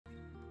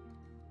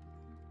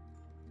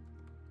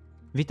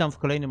Witam w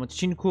kolejnym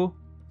odcinku.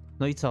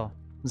 No i co?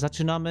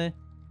 Zaczynamy.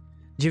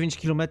 9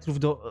 km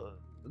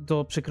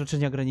do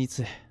przekroczenia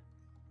granicy.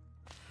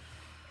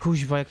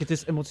 Kuźwa, jakie to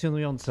jest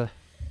emocjonujące.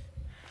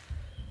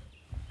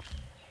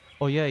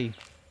 Ojej.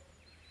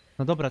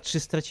 No dobra, 3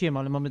 straciłem,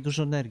 ale mamy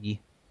dużo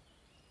energii.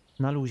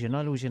 Na luzie,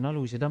 na luzie, na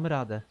luzie, damy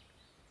radę.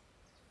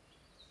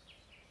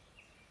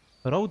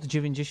 Road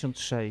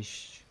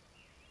 96.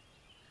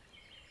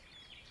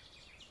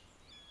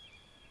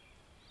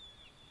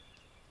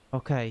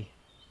 Okej.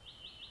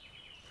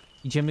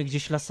 Idziemy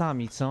gdzieś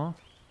lasami, co?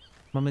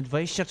 Mamy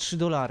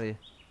 $23.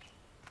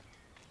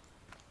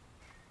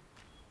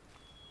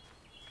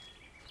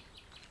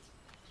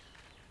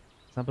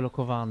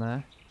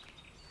 Zablokowane.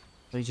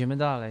 To idziemy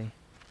dalej.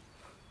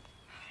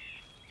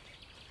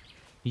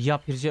 Ja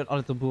pierdzielę,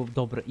 ale to było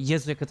dobre.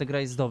 Jezu, jaka ta gra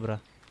jest dobra.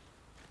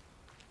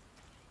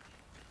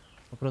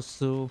 Po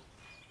prostu...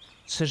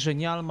 C'est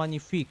génial,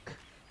 magnifique.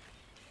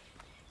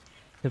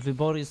 Te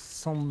wybory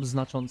są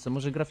znaczące.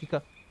 Może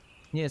grafika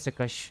nie jest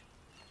jakaś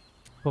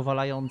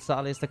powalająca,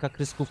 ale jest taka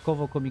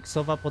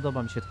kreskówkowo-komiksowa.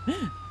 Podoba mi się to.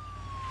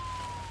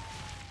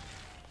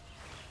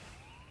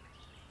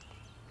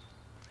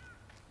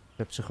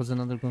 Ja przechodzę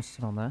na drugą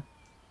stronę.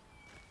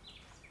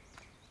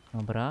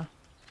 Dobra.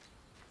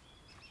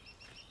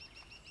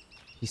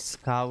 Jakieś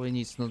skały,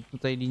 nic. No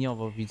tutaj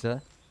liniowo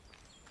widzę.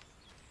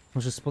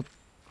 Może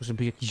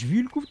żeby jakichś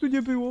wilków tu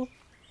nie było?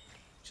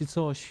 Czy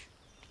coś?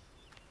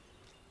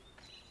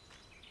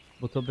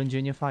 Bo to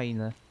będzie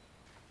niefajne.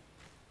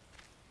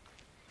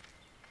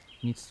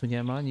 Nic tu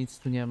nie ma, nic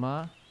tu nie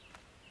ma.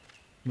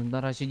 No,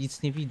 na razie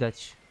nic nie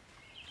widać.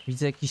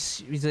 Widzę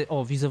jakiś...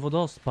 widzę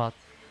wodospad.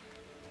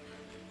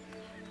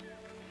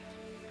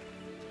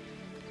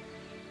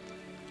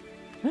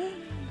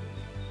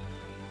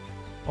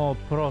 O,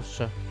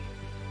 proszę.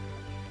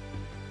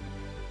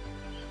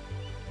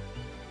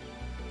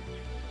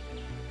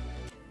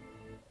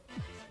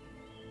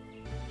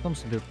 Tam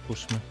sobie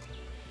odpuszczmy.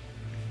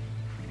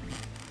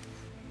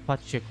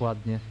 Patrzcie jak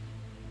ładnie.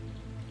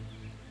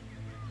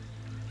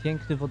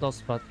 Piękny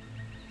wodospad.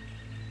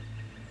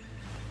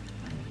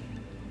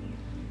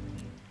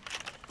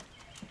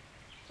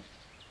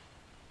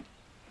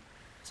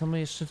 Co my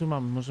jeszcze tu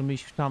mamy? Możemy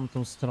iść w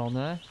tamtą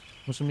stronę.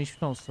 Możemy iść w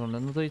tą stronę.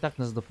 No to i tak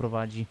nas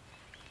doprowadzi.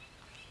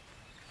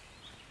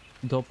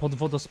 Pod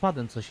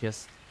wodospadem coś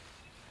jest.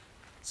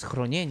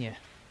 Schronienie.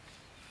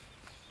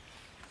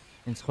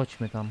 Więc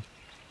chodźmy tam.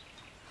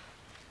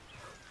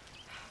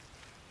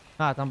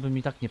 A, tam bym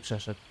i tak nie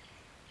przeszedł.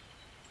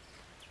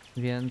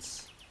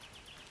 Więc...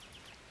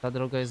 ta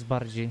droga jest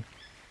bardziej...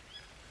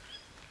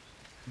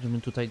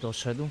 żebym tutaj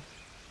doszedł.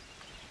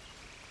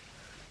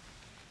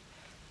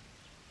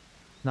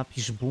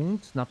 Napisz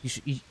bunt,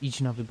 napisz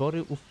idź na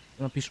wybory,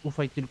 napisz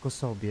ufaj tylko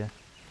sobie.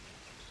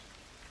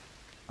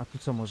 A tu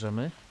co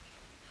możemy?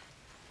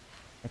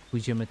 Jak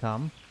pójdziemy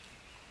tam.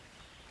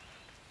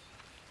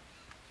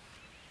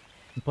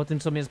 I po tym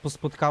co mnie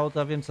spotkało, to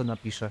ja wiem co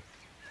napiszę.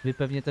 Wy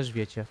pewnie też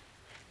wiecie.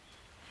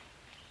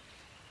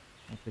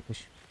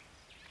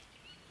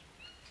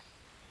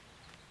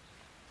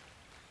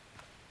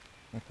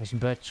 Jakaś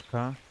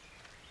beczka.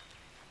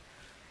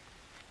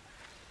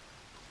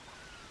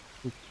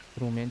 Tu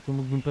strumień. Tu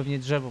mógłbym pewnie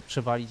drzewo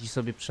przewalić i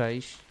sobie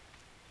przejść.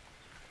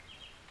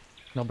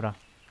 Dobra.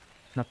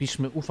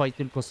 Napiszmy ufaj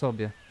tylko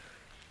sobie.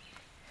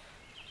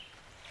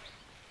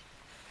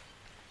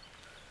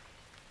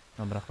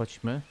 Dobra,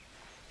 chodźmy.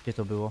 Gdzie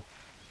to było?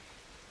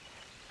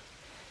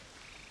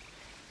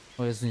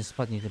 O Jezu, nie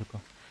spadnij tylko.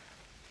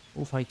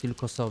 Ufaj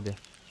tylko sobie.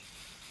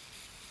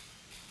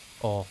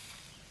 O,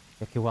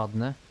 jakie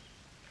ładne.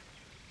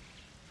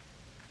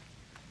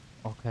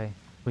 Okej,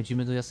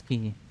 wchodzimy do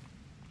jaskini.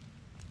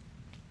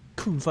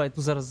 Kurwa, ja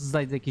tu zaraz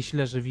znajdę jakieś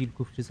leże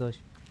wilków czy coś.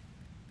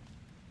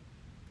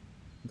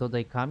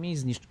 Dodaj kamień,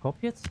 zniszcz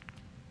kopiec.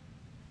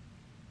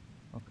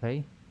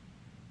 Okej.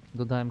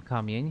 Dodałem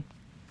kamień.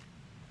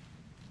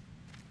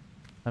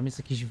 Tam jest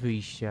jakieś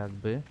wyjście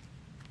jakby.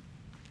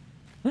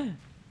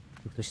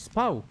 Tu ktoś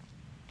spał.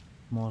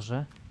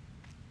 Może.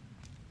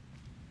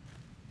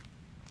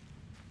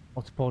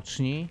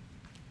 Odpocznij.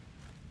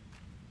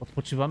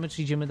 Odpoczywamy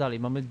czy idziemy dalej?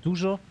 Mamy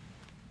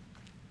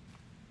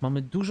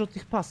dużo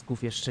tych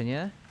pasków jeszcze,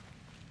 nie?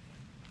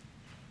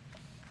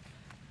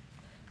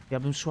 Ja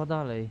bym szła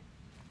dalej.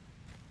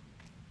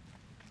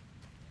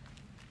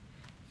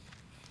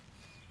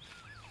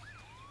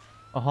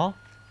 Oho.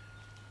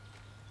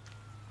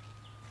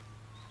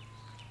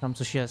 Tam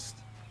coś jest.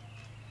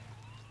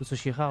 Tu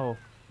coś jechało.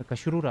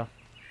 Jakaś rura.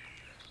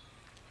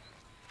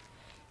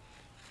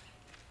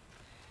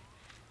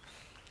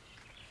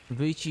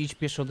 Wyjdź i idź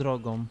pieszo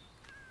drogą.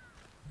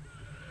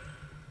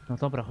 No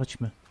dobra,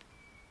 chodźmy.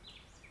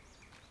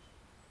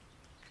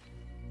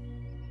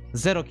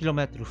 0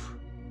 kilometrów.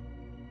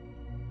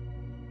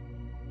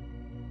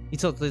 I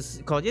co, to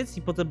jest koniec?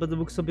 I potem będę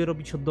mógł sobie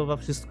robić od nowa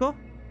wszystko?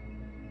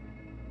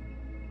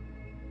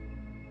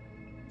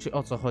 Czy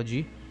o co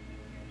chodzi?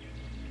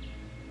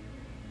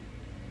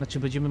 Znaczy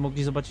będziemy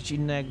mogli zobaczyć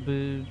inne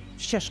jakby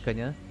ścieżkę,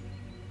 nie?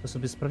 To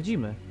sobie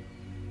sprawdzimy.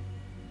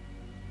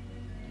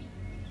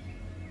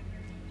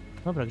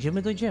 Dobra, gdzie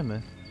my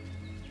dojdziemy?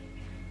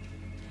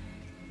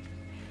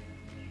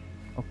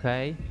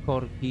 Okej,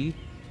 korki.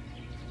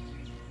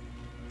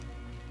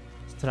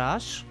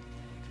 Straż?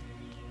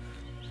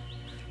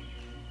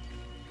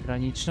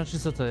 Graniczna, czy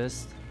co to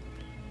jest?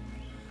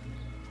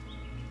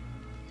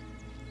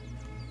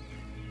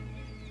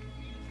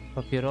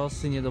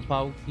 Papierosy,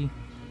 niedopałki.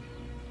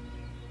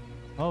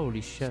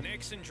 Holy shit.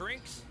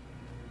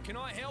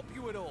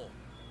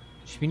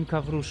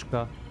 Świnka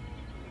wróżka.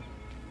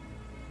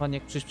 Pan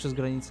jak przyjść przez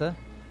granicę?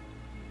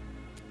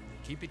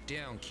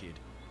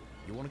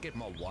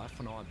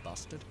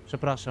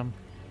 Przepraszam.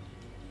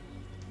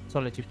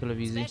 Co leci w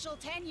telewizji?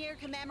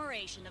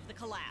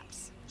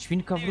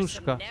 Świnka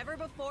wróżka.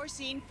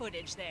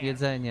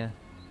 Jedzenie.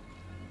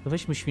 To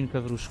weźmy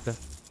świnkę wróżkę.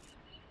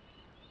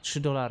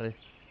 $3.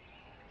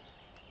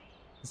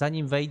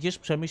 Zanim wejdziesz,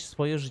 przemyśl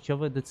swoje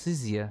życiowe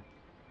decyzje.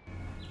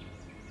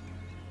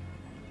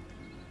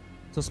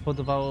 Co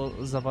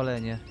spowodowało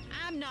zawalenie?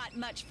 I'm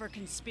not much for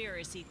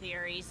conspiracy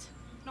theories.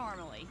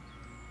 Normally,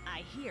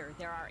 I hear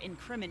there are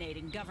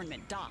incriminating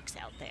government docs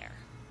out there.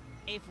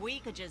 If we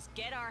could just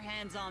get our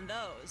hands on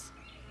those.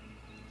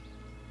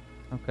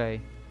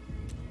 Okej.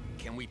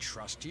 Can we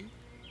trust you?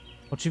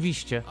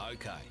 Oczywiście.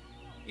 Okay.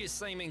 You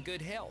seem in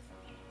good health.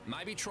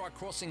 Maybe try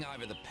crossing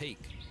over the peak.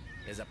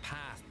 There's a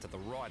path to the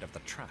right of the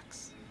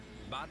trucks.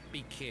 But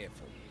be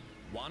careful.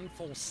 One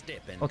false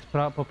step and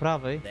Po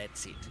prawej.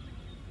 that's it.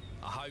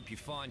 I hope you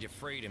find your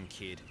freedom,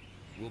 kid.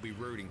 We'll be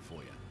rooting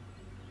for you.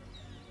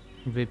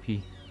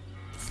 Wypij.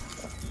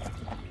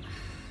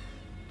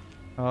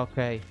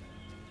 Okej.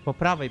 Po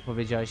prawej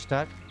powiedziałeś,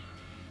 tak?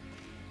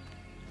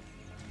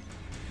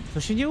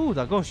 To się nie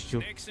uda,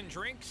 gościu.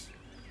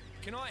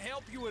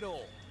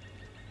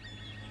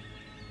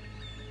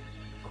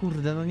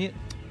 Kurde, no nie...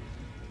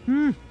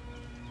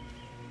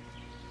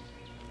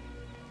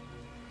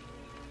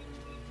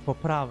 Po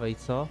prawej,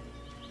 co?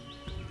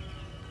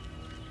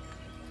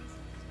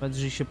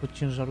 Wedrzyj się pod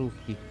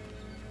ciężarówki.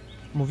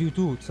 Mówił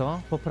tu,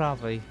 co? Po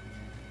prawej.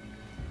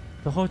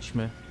 To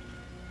chodźmy.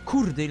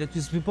 Kurde, ile tu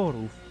jest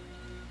wyborów.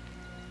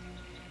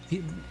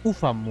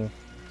 Ufam mu.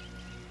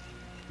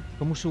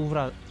 To muszę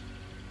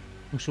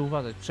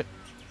uważać.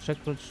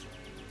 Przekrocz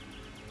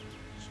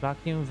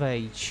szlakiem,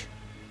 wejdź.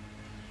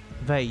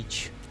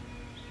 Wejdź.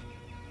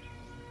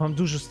 Mam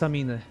dużo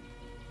staminy.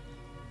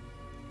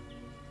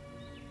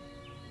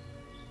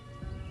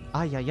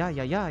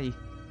 Ajajajajaj.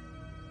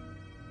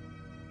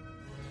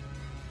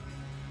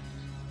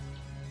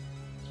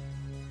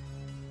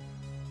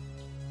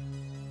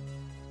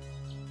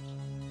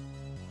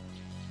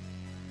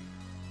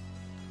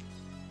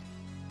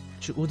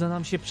 Czy uda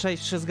nam się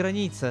przejść przez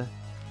granicę?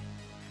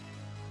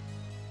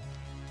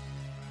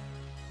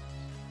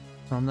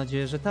 Mam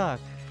nadzieję, że tak.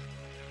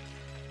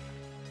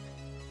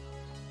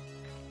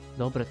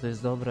 Dobre, to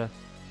jest dobre.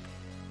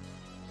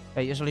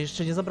 Ej, jeżeli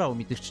jeszcze nie zabrało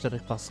mi tych 4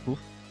 pasków,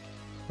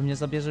 to mnie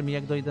zabierze mi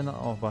jak dojdę na...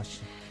 O,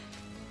 właśnie.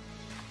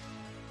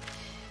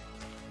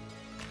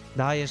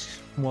 Dajesz,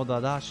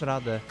 młoda, dasz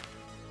radę.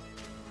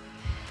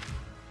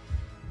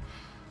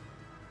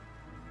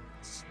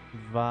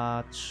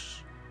 2,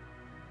 3...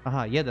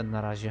 Aha, 1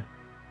 na razie.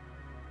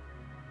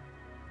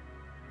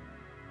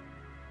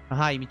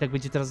 Aha, i mi tak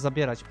będzie teraz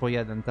zabierać po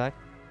 1, tak?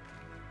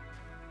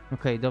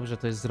 Okej, dobrze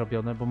to jest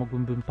zrobione, bo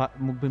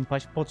mógłbym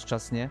paść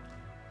podczas, nie?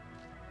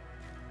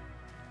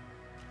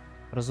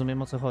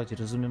 Rozumiem, o co chodzi,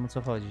 rozumiem, o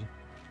co chodzi.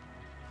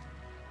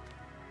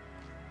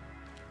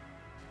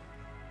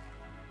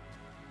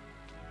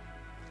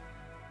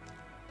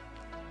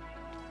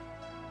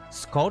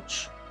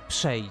 Skocz,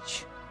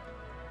 przejdź.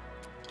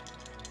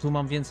 Tu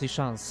mam więcej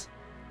szans.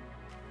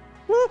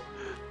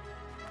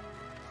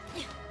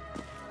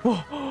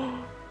 O!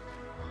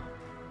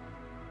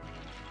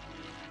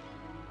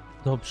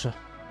 Dobrze.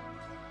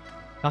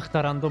 Ach,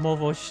 ta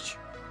randomowość.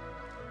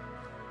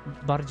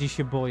 Bardziej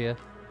się boję.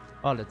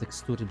 Ale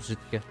tekstury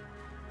brzydkie.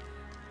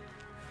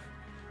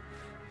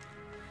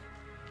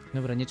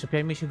 Dobra, nie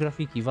czepiajmy się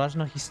grafiki.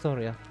 Ważna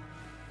historia.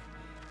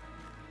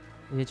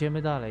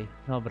 Jedziemy dalej.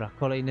 Dobra,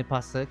 kolejny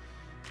pasek.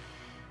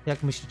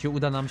 Jak myślicie,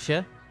 uda nam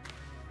się?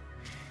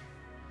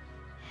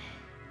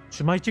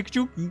 Trzymajcie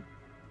kciuki.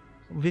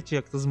 Wiecie,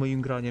 jak to z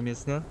moim graniem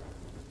jest, nie?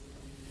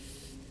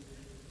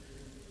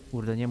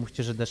 Kurde, nie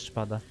mówcie, że deszcz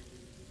pada.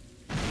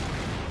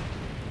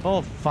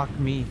 O, fuck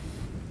me.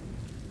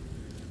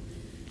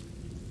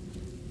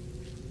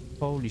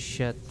 Holy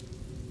shit.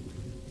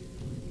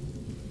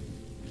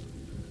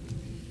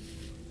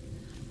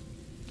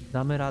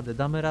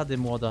 Damy radę,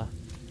 młoda.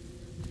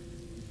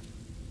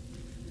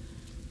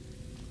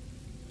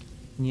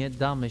 Nie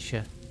damy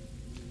się.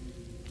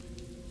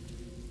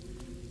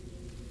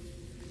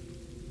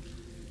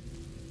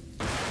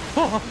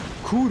 O,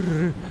 kur...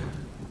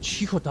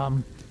 Cicho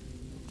tam.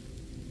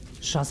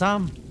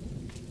 Shazam.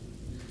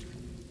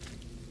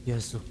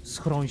 Jezu,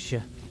 schroń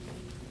się.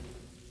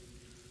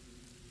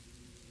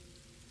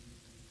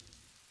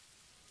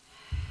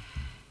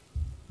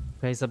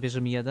 Okej,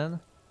 zabierze mi 1?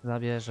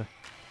 Zabierze.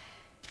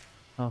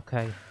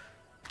 Okej.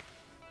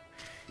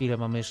 Ile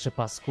mamy jeszcze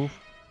pasków?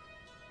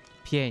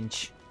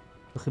 5.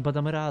 To chyba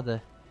damy radę.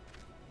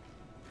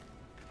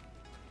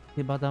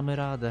 Chyba damy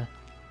radę.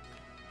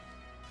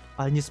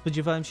 Ale nie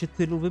spodziewałem się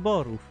tylu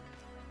wyborów.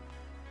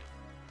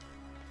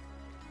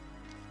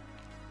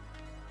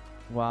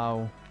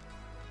 Wow.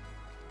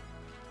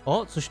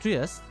 O, coś tu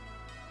jest.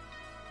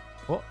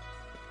 O.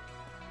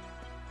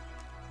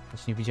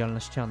 Jakaś niewidzialna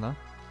ściana.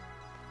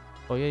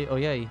 Ojej,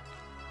 ojej.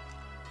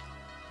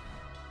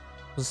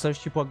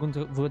 Pozostałości po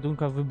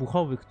ładunkach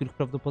wybuchowych, których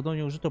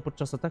prawdopodobnie użyto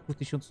podczas ataku w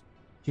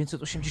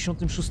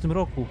 1986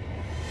 roku.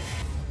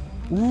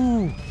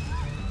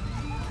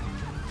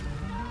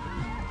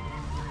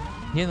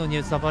 Nie no,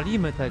 nie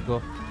zawalimy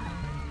tego.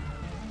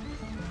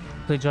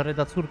 Tutaj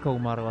Jareda córka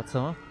umarła,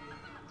 co?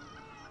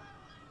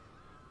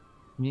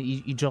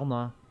 I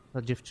Johna,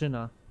 ta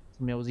dziewczyna,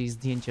 co miał jej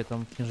zdjęcie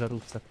tam w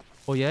ciężarówce.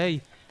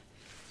 Ojej!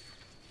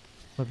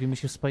 Bawimy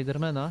się w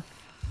Spidermana.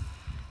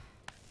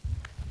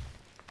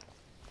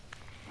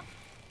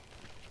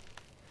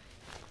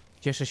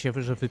 Cieszę się,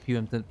 że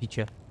wypiłem ten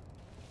picie.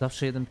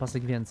 Zawsze jeden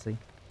pasek więcej.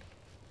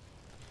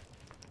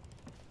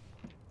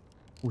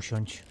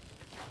 Usiądź.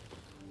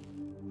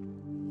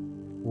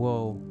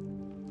 Wow.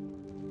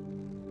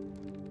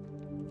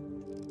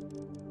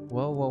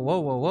 Wow, wow,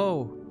 wow, wow,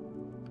 wow.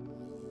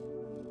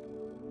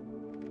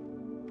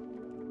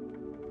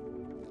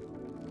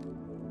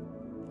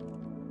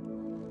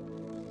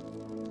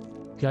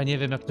 Ja nie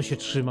wiem, jak to się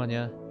trzyma,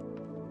 nie?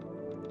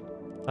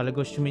 Ale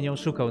gościu mnie nie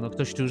oszukał, no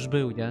ktoś tu już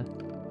był, nie?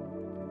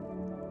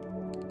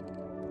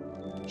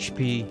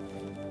 Śpi.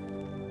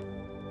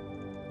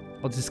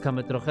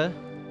 Odzyskamy trochę?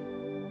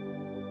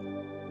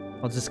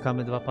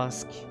 Odzyskamy 2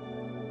 paski.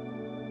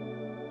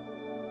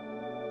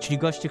 Czyli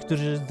goście,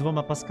 którzy z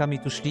 2 paskami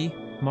tu szli,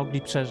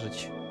 mogli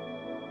przeżyć.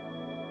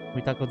 Bo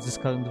i tak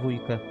odzyskałem 2.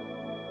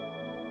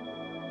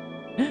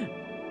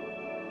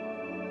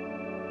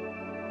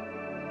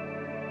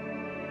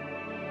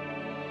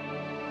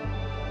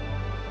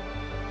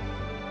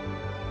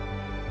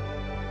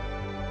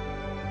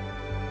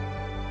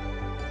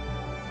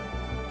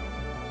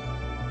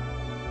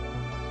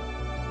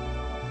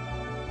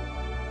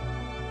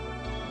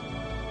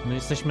 My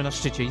jesteśmy na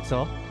szczycie i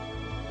co?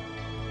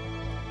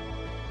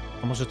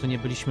 A może to nie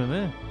byliśmy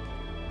my?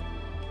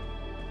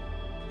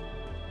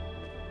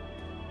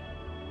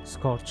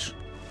 Skocz.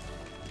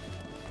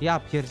 Ja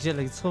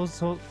pierdzielę,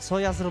 co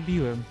ja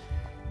zrobiłem?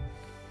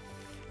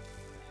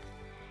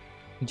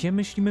 Gdzie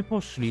myślimy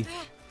poszli?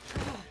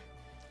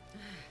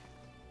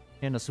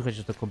 Nie no, słuchaj,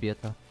 że to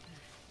kobieta.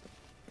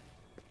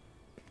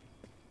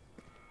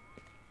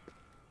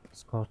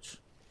 Skocz.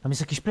 Tam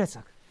jest jakiś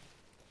plecak.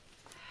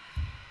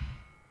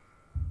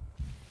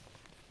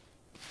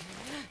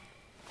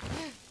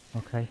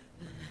 Okej.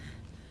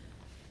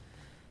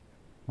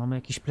 Mamy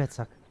jakiś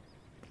plecak.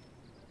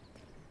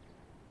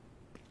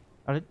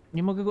 Ale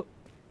nie mogę go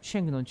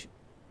sięgnąć.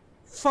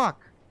 Fuck!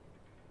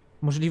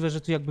 Możliwe,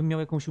 że tu jakbym miał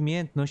jakąś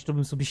umiejętność, to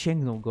bym sobie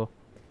sięgnął go.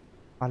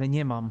 Ale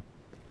nie mam.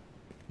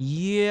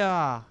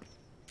 Yeah!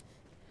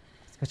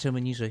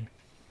 Skaczemy niżej.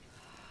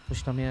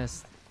 Coś tam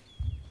jest.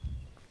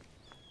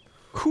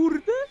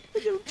 Kurde!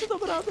 Nie wiem, czy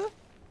dam radę.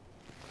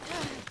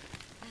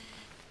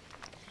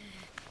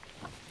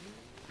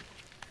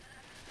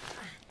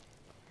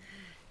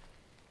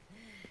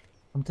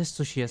 Tam też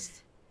coś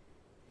jest.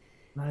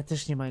 No ale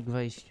też nie ma jak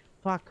wejść.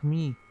 Fuck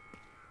me.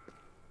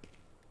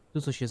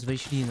 Tu coś jest,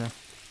 wejść linę.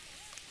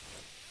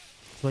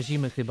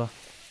 Złazimy chyba.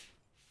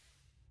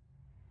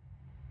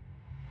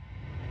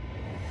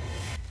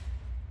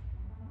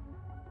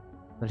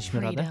 Daliśmy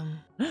radę?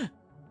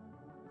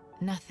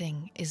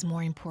 Nothing is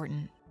more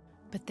important,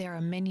 but there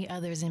are many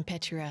others in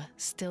Petra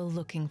still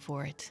looking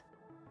for it.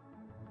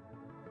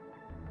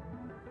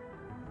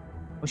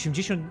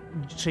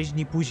 86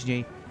 dni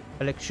później.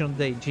 Election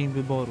Day, dzień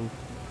wyboru.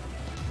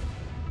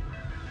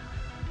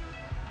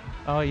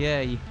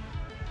 Ojej.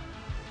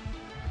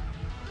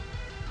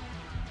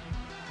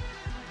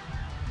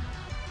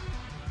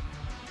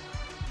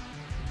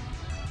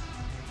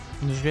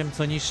 Już wiem,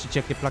 co niszczyć,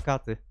 jakie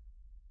plakaty.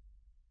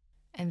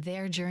 And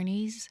their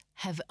journeys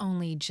have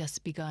only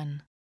just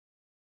begun.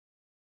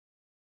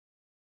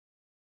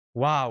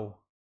 Wow.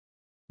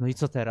 No i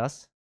co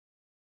teraz?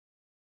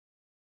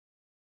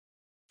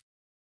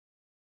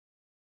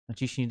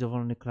 Naciśnij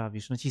dowolny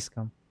klawisz.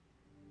 Naciskam.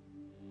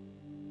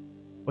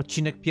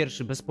 Odcinek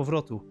 1, bez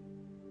powrotu.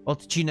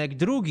 Odcinek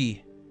 2.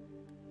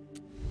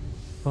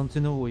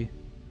 Kontynuuj.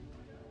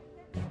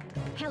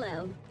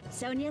 Hello,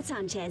 Sonia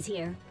Sanchez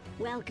here.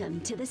 Welcome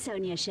to the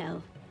Sonia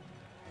Show.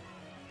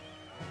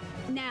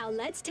 Now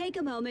let's take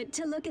a moment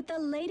to look at the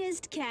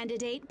latest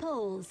candidate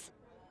polls.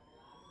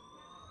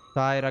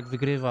 Tyrak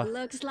wygrywa.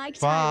 Looks like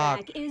Fuck.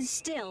 Tyrak is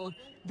still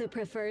the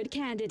preferred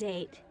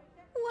candidate.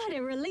 What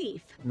a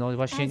relief. No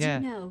właśnie As you nie.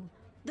 know,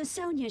 the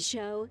Sonia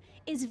Show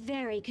is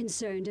very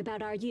concerned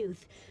about our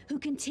youth who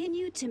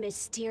continue to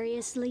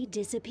mysteriously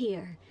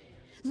disappear.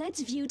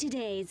 Let's view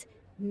today's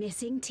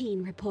missing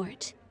teen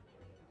report.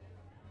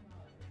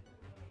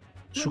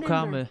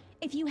 Szukamy. Remember,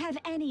 if you have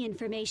any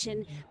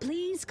information,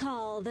 please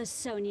call the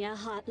Sonia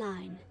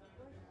hotline.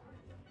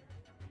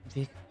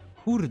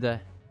 Kurde.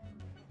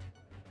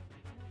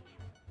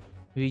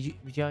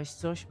 Widziałeś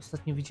coś?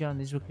 Ostatnio widziałem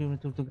liczbę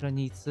kilometrów do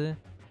granicy.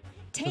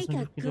 Take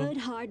a good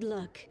hard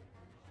look.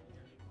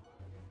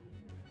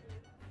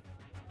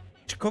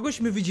 Czy kogoś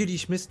my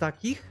widzieliśmy z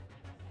takich?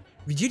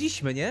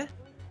 Widzieliśmy, nie?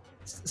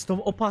 Z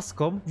tą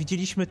opaską.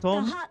 Widzieliśmy The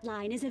tą.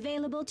 hotline is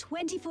available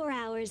 24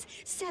 hours,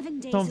 7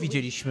 days a Tą week.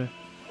 widzieliśmy.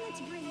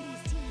 Let's bring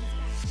these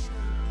teens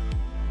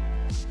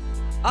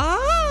back.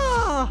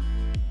 A!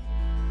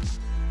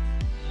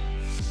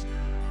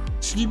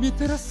 Czyli my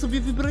teraz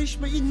sobie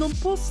wybraliśmy inną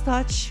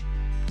postać.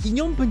 I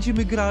nią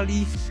będziemy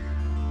grali.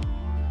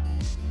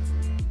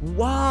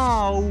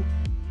 Wow!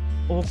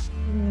 O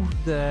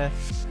kurde.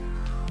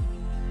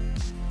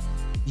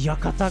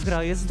 Jaka ta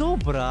gra jest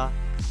dobra.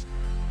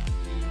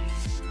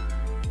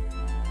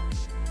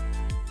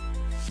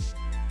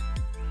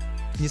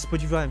 Nie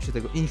spodziewałem się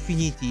tego.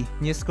 Infinity.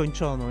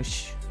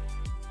 Nieskończoność.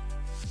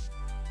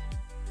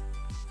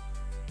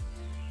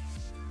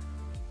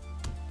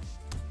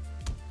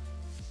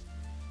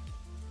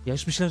 Ja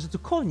już myślałem, że to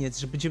koniec,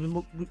 że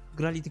będziemy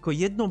grali tylko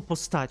jedną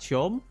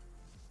postacią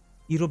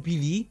i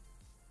robili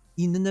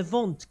inne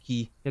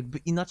wątki, jakby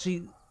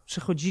inaczej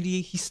przechodzili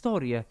jej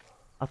historię.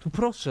 A tu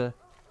proszę,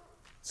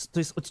 to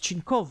jest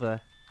odcinkowe.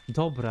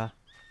 Dobra.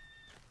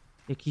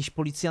 Jakiejś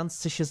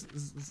policjantce się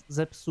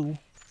zepsuł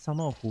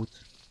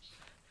samochód.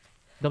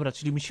 Dobra,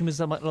 czyli musimy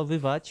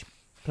zamalowywać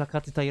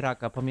plakaty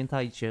Tajraka,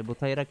 pamiętajcie, bo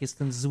Tajrak jest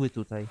ten zły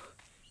tutaj.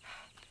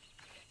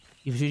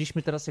 I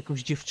wzięliśmy teraz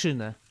jakąś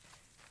dziewczynę.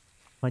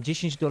 Ma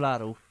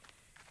 $10.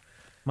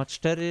 Ma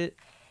 4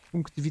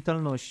 punkty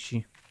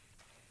witalności.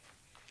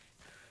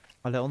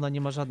 Ale ona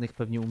nie ma żadnych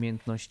pewnie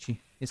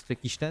umiejętności. Jest tu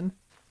jakiś ten?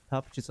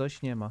 Tab czy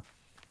coś? Nie ma.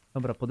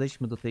 Dobra,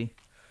 podejdźmy do tej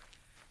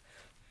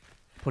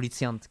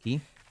policjantki.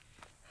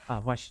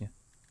 A, właśnie.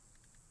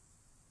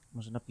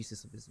 Może napisy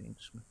sobie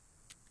zwiększmy.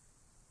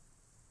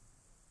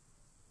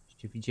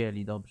 Żeście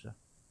widzieli, dobrze.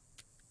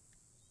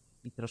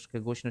 I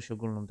troszkę głośność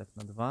ogólną tak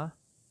na 2.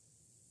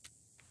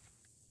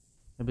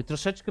 Żeby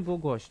troszeczkę było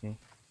głośniej.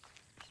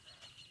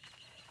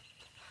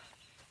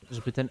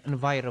 Żeby ten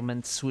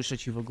environment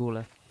słyszeć i w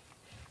ogóle.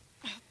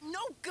 No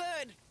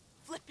good.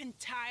 Flippin'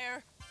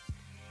 tire.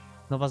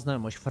 Nowa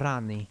znajomość,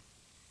 Franny.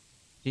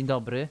 Dzień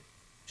dobry.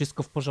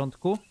 Wszystko w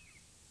porządku?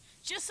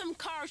 Just some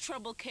car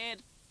trouble,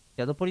 kid.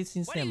 Ja do policji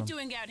nic What nie are you mam.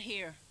 doing out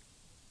here?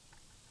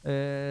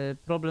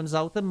 Problem z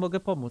autem? Mogę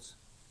pomóc.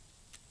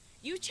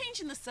 You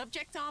changing the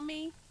subject on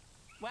me?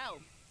 Well,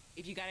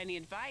 if you got any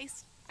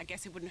advice, I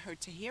guess it wouldn't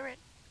hurt to hear it.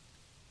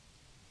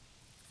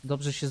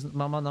 Dobrze się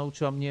mama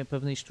nauczyła mnie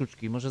pewnej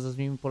sztuczki. Może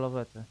zadzwonimy po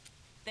lawetę.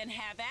 Then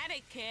have at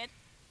it, kid.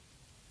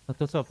 No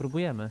to co,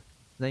 próbujemy.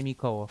 Daj mi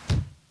koło.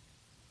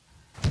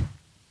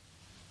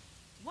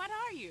 What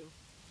are you?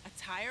 A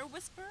tire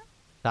whisperer?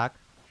 Tak.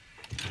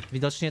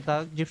 Widocznie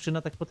ta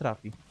dziewczyna tak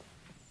potrafi.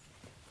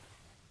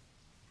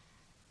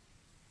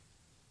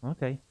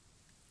 Okej.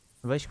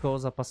 Weź koło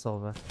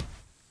zapasowe.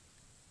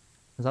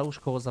 Załóż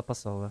koło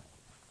zapasowe.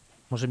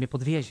 Może mnie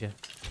podwiezie.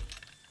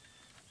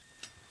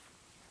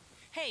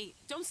 Hey,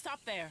 don't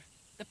stop there.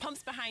 The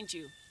pump's behind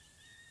you.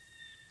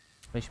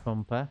 Weź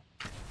pompę.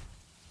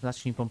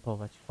 Zacznij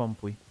pompować.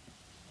 Pompuj.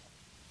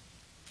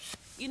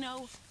 You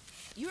know,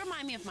 you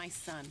remind me of my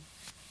son.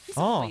 He's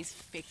Oh. always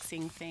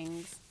fixing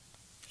things.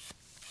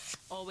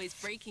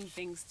 Always breaking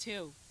things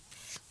too.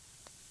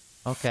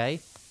 Okej.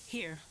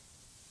 Here.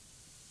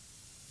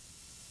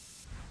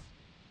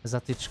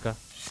 Zatyczka.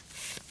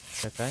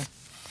 Czekaj.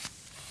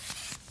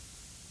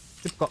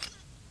 Szybko.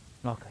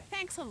 Okej.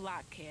 Thanks a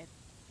lot, kid.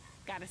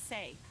 Gotta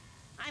say,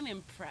 I'm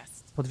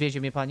impressed. Podwiezie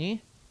mnie pani?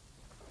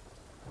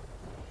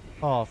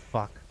 O,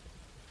 fuck.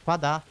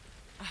 Pada.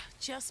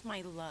 Just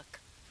my luck.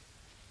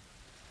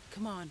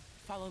 Come on,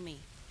 follow me.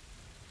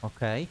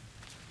 Okej.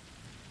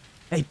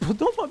 Ej,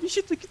 podoba mi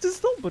się to, jakie to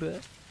jest dobre.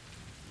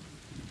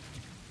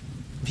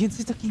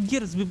 Więcej takich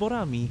gier z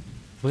wyborami.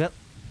 Bo ja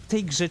w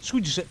tej grze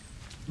czuć, że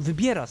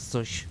wybierasz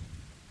coś.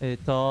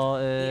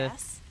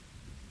 Yes?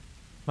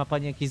 Ma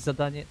pani jakieś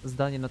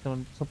zdanie na temat,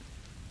 co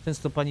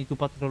często pani tu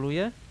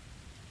patroluje?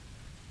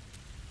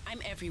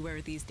 I'm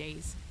everywhere these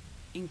days,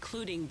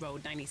 including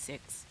Road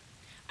 96.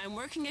 I'm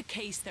working a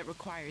case that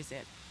requires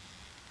it.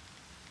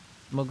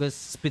 Mogę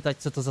spytać,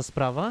 co to za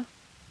sprawa?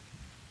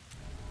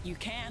 You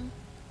can,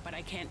 but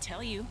I can't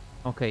tell you.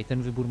 Okej,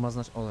 ten wybór ma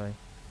Olej.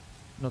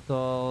 No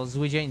to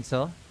zły dzień,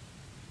 co?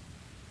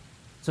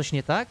 Coś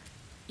nie tak?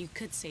 You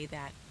could say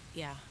that,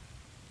 yeah.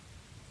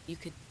 You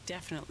could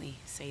definitely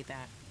say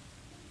that.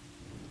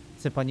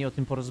 Chce pani o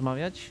tym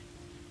porozmawiać?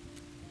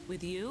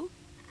 With you?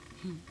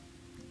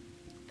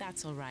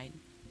 That's all right.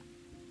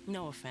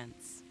 No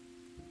offense.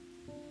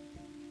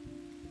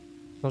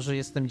 To, że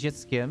jestem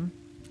dzieckiem.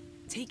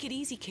 Take it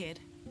easy, kid.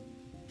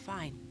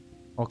 Fine.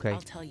 Okej,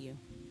 I'll tell you.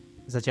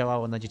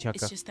 zadziałało na dzieciaka.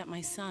 It's just that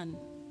my son,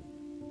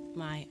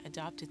 my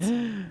adopted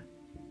son,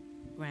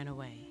 ran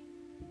away.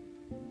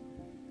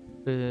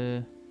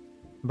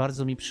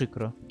 Bardzo mi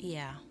przykro.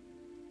 Yeah.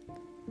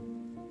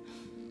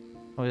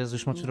 O Jezu,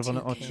 już ma Me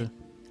czerwone too, oczy. kid.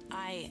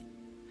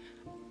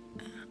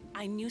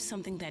 I knew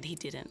something that he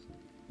didn't.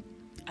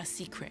 A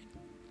secret.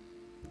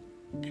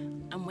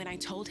 And when I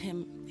told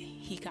him,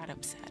 he got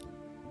upset.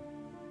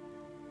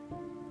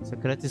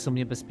 Sekrety są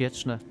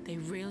niebezpieczne. They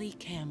really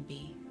can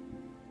be.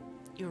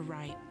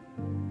 You're right.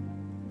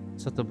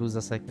 Co to był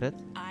za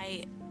sekret?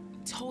 I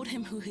told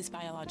him who his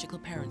biological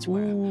parents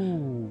were.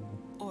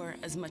 Or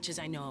as much as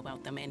I know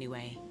about them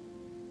anyway.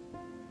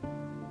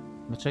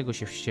 Dlaczego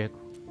się wściekł?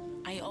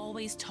 I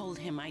always told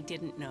him I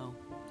didn't know.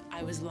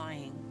 I was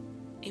lying.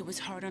 It was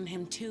hard on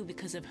him too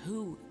because of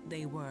who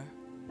they were.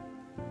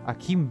 A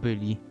kim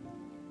byli?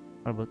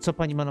 Albo co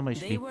pani ma na They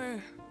myśli?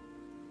 were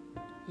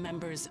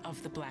members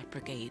of the Black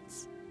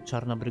Brigades.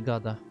 Czarna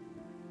brygada.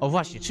 O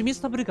właśnie, czym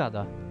jest ta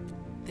brygada?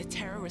 The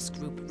terrorist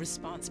group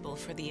responsible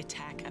for the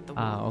attack at the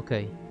A, wall.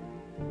 okej.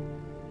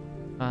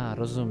 A,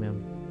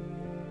 rozumiem.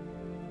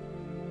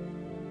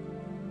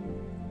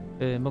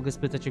 Mogę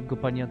spytać, jak go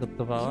pani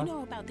adoptowała? You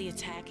know about the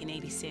attack in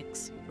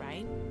 86,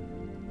 right?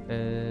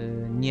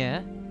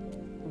 Nie.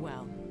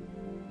 Well,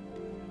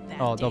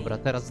 that O, day, dobra,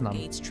 teraz znam.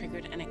 Brigades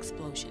triggered an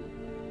explosion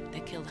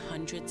that killed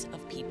hundreds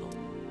of people.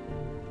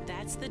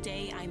 That's the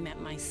day I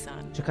met my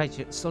son.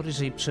 Czekajcie, sorry,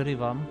 że jej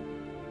przerywam,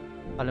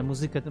 ale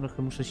muzykę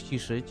trochę muszę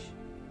ściszyć,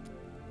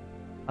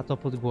 a to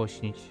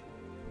podgłośnić.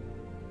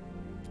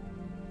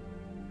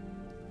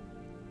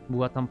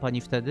 Była tam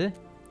pani wtedy?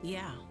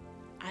 Yeah,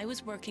 I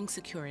was working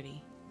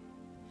security,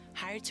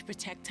 hired to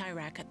protect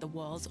Iraq at the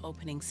wall's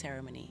opening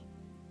ceremony.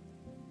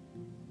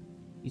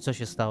 I co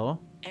się stało?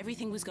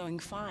 Everything was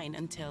going fine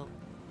until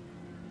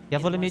Ja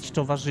wolę mieć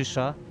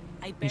towarzysza,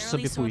 I niż barely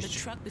sobie saw the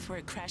pójść. truck before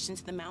it crashed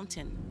into the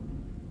mountain.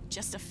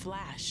 Just a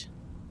flash.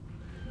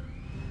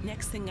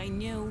 Next thing I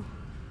knew,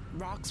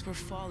 rocks were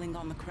falling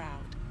on the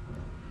crowd.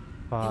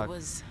 It Fuck.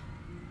 was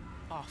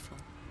awful.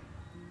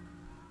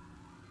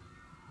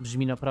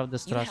 Brzmi naprawdę You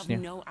strasznie.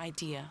 have no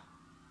idea.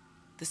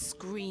 The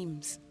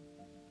screams.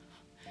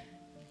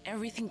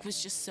 Everything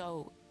was just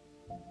so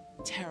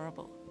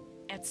terrible.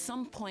 At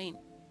some point,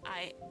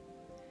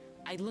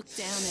 I looked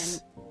down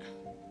and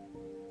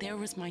there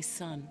was my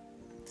son,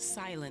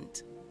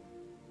 silent,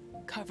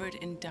 covered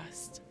in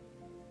dust,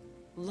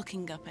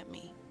 looking up at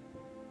me.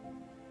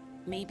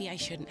 Maybe I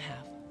shouldn't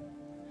have,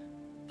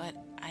 but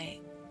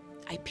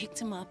I picked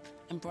him up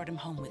and brought him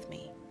home with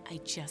me. I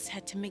just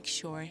had to make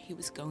sure he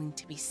was going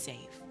to be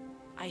safe.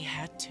 I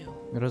had to.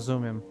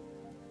 Rozumiem.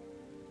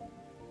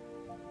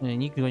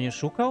 Nikt go nie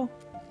szukał?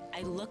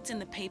 I looked in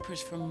the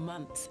papers for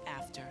months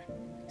after,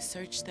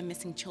 searched the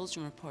missing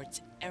children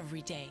reports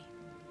every day.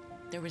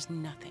 There was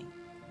nothing.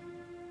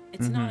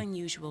 It's not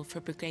unusual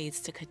for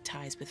brigades to cut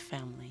ties with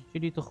family.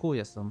 Czyli to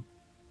chuje są.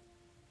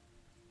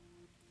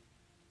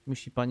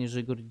 Myśli pani, że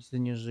jego rodzice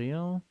nie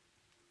żyją?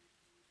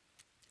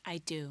 I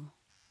do.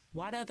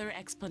 What other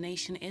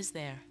explanation is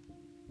there?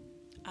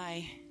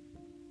 I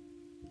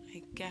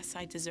guess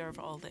I deserve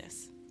all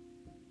this.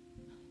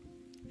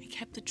 I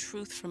kept the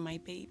truth from my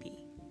baby.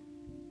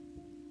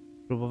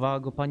 Próbowała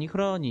go pani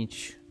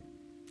chronić.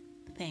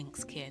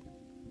 Thanks, kid.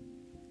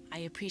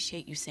 I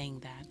appreciate you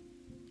saying that.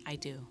 I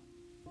do.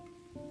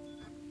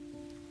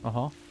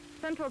 Oho.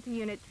 Central to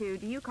Unit 2,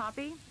 do you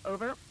copy?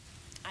 Over.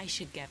 I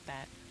should get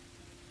that.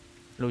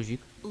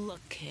 Luzik. Look,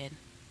 kid.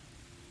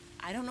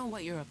 I don't know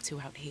what you're up to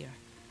out here.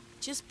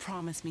 Just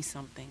promise me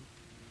something.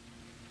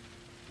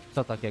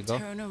 Co takiego?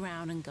 Turn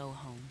around and go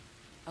home,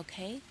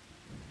 okay?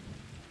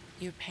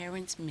 Your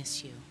parents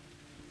miss you.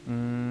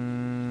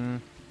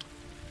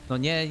 No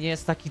nie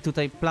jest taki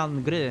tutaj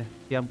plan gry.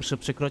 Ja muszę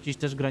przekroczyć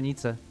też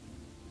granicę.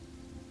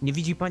 Nie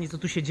widzi pani, co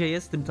tu się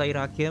dzieje z tym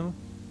Irakiem?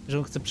 Że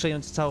on chce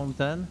przejąć całą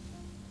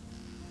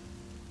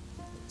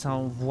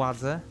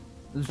władzę?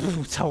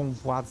 Całą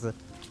władzę.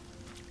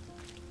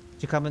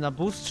 Czekamy na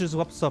bus czy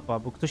Złap stopa?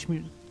 Bo ktoś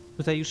mi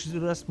tutaj już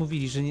raz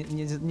mówili, że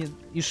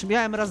już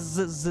miałem raz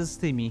z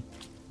tymi.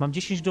 Mam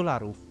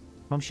 $10.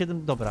 Mam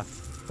 7, dobra,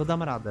 to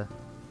dam radę.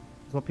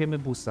 Złapiemy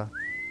busa.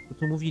 Bo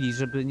tu mówili,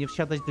 żeby nie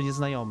wsiadać do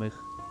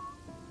nieznajomych.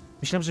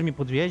 Myślałem, że mnie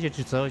podwiezie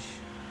czy coś.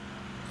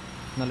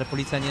 No ale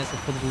policja nie jest od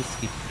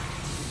podwózki.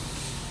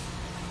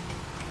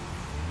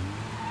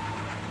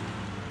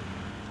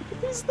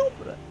 To jest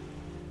dobre.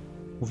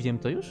 Mówiłem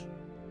to już?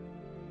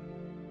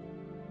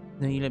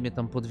 No ile mnie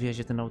tam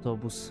podwiezie ten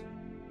autobus?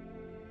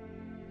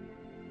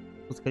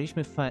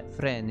 Spotkaliśmy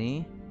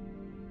Freny.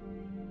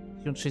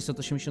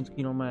 1680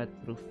 km.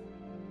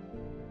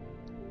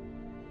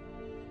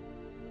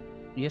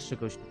 Jeszcze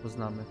kogoś tu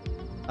poznamy.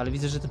 Ale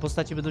widzę, że te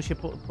postacie będą się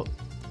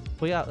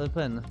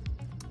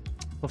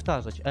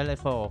powtarzać.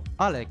 LFO.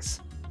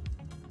 Alex.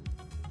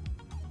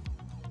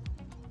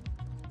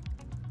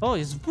 O,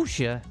 jest w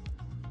busie.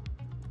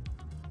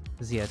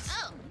 Zjedz.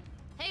 Oh,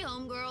 hey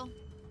homegirl.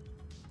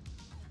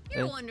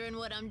 You're wondering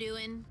what I'm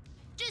doing.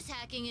 Just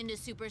hacking into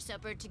Super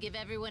Supper to give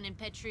everyone in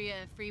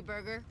Petria a free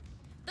burger.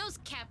 Those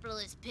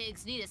capitalist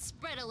pigs need to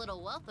spread a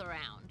little wealth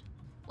around.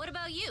 What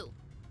about you?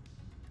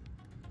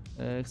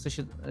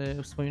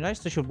 Wspominałeś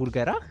coś o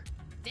burgerach?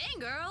 Dang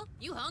girl,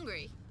 you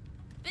hungry.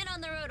 Been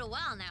on the road a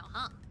while now,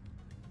 huh?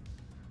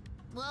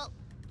 Well,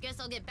 guess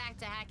I'll get back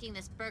to hacking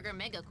this burger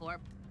megacorp.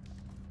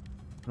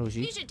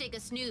 Luzik. You should take a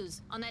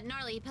snooze on that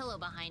gnarly pillow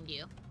behind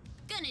you.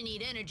 Gonna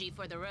need energy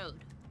for the road.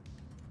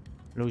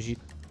 Luzik.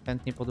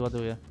 Chętnie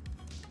podładuję.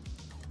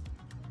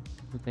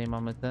 Tutaj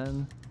mamy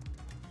ten.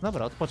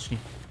 Dobra, odpocznij.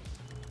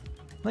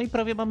 No i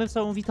prawie mamy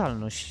całą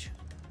witalność.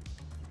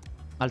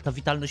 Ale ta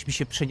witalność mi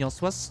się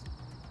przeniosła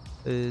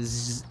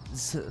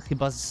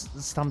chyba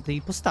z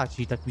tamtej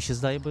postaci, tak mi się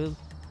zdaje, bo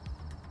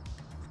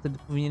wtedy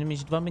powinien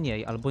mieć 2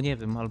 mniej, albo nie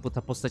wiem, albo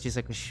ta postać jest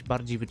jakaś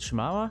bardziej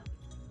wytrzymała.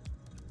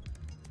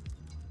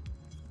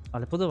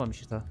 Ale podoba mi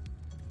się ta.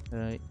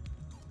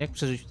 Jak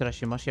przeżyć w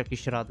trasie? Masz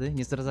jakieś rady?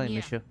 Nie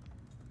zdradzajmy się.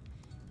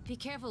 Be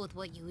careful with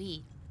what you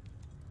eat.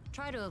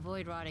 Try to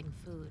avoid rotting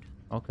food.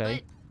 Okej.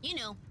 But, you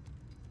know,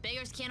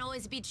 beggars can't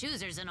always be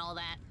choosers and all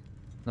that.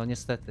 No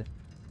niestety.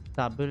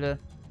 Ta, byle...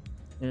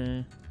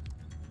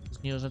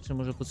 Zgniłe rzeczy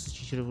może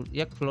podsycić rewolucję.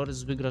 Jak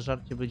Flores wygra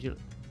żarcie będzie...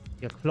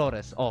 Jak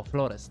Flores. O,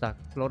 Flores, tak.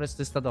 Flores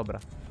to jest ta dobra.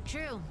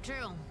 True,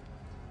 true.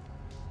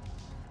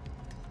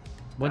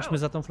 Bądźmy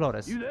za tą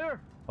Flores.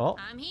 O,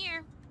 I'm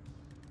here.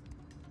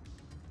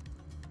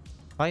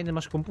 fajny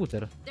masz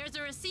komputer. There's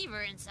a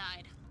receiver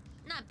inside.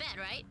 Not bad,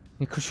 right?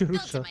 Jako się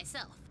Built rusza. it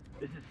myself.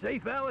 Is it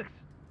safe, Alex?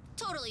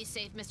 Totally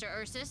safe,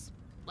 Mr. Ursus.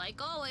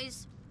 Like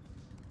always.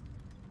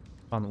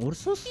 Pan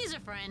Ursus? He's a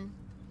friend.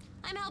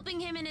 I'm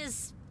helping him in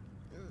his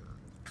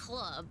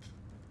club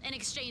in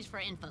exchange for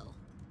info.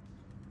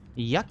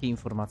 I jakie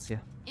informacje?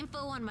 Info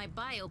on my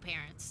bio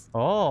parents.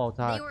 O,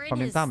 tak, They were in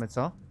pamiętamy,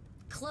 co?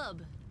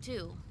 Club,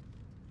 too.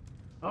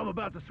 I'm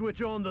about to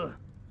switch on the...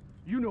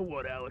 You know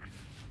what, Alex.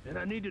 And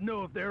I need to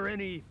know if there are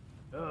any...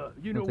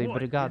 you know tej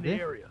what, in brygady?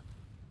 the area.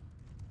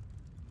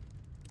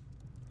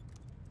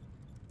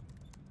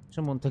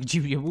 Czemu on tak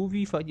dziwnie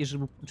mówi? Fajnie,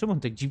 że... Czemu on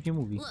tak dziwnie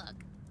mówi? Look,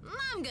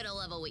 I'm gonna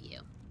level with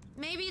you.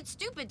 Maybe it's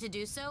stupid to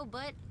do so,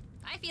 but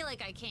I feel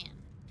like I can.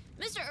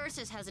 Mr.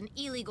 Ursus has an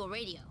illegal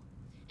radio,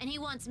 and he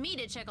wants me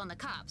to check on the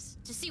cops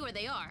to see where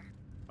they are.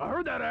 I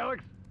heard that,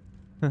 Alex.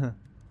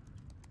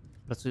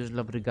 Pracujesz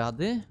dla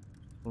brygady?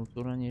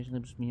 Kultura nieźle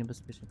brzmi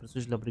niebezpiecznie.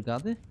 Pracujesz dla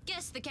brygady?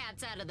 Guess the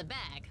cat's out of the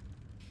bag.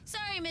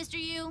 Sorry, Mr.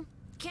 U.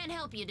 Can't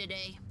help you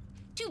today.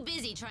 Too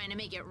busy trying to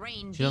make it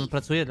rain Czyli on beef.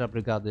 pracuje dla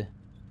brygady.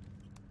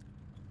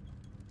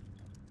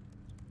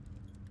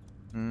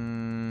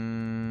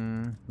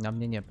 Na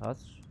mnie nie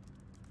patrz.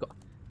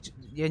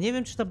 Ja nie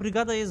wiem, czy ta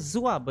brygada jest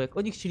zła, bo jak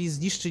oni chcieli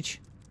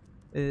zniszczyć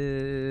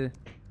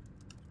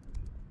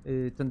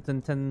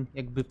ten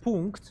jakby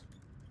punkt,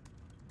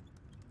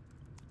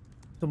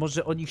 to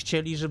może oni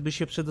chcieli, żeby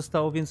się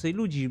przedostało więcej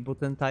ludzi, bo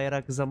ten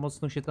Tajrak za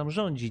mocno się tam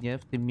rządzi, nie?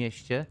 W tym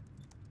mieście.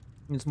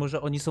 Więc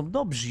może oni są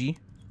dobrzy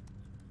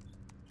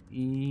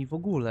i w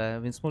ogóle,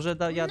 więc może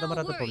ja dam No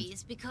radę pomóc.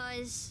 worries,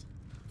 because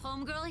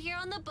homegirl here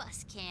on the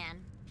bus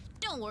can.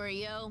 Don't worry,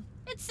 yo.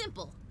 It's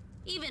simple.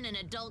 Even an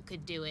adult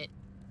could do it.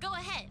 Go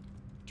ahead.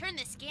 Turn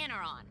the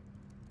scanner on.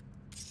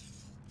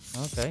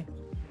 Okej.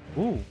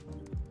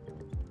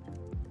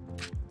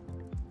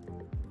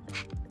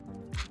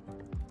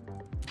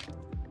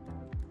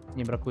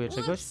 Nie brakuje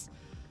czegoś? Whoops.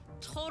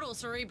 Total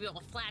cerebral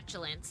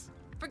flatulence.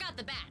 Forgot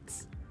the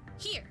bats.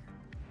 Here.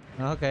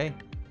 Okej.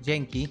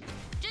 Dzięki.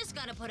 Just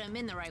gotta put them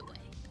in the right way.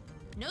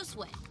 No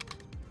sweat.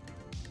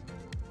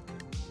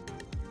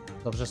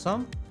 Dobrze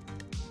są?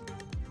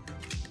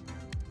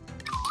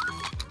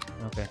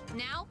 Okej.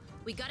 Now,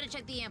 we gotta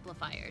check the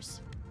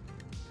amplifiers.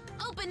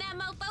 Open that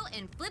mofo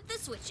and flip the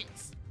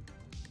switches.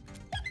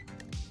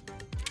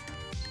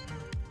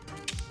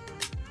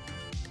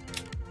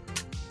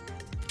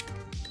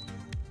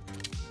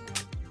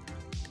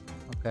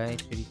 Okej,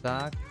 czyli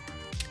tak.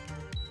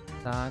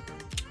 Tak.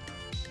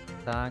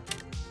 Tak.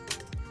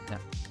 Nie.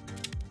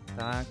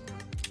 Tak.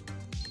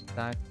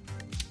 Tak.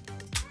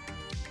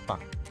 Pa.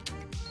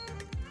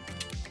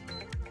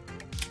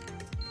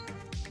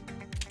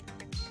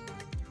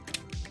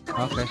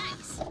 Okej.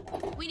 Nice.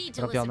 We need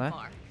to Robione. listen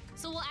far,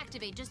 so we'll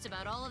activate just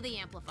about all of the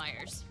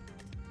amplifiers.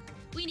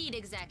 We need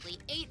exactly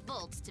 8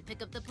 volts to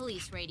pick up the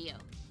police radio.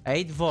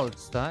 8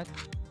 volts, tak?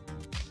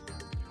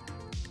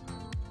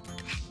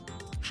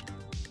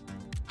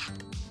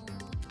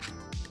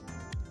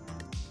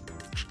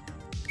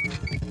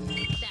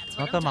 That's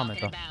No what to I'm mamy talking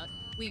to. about.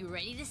 We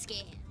ready to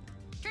scan.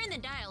 Turn the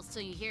dials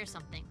till you hear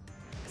something.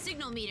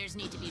 Signal meters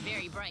need to be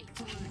very bright.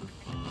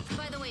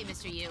 By the way,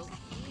 Mr. U,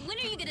 when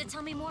are you gonna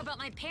tell me more about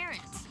my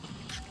parents?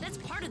 That's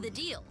part of the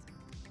deal.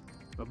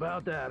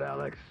 About that,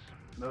 Alex.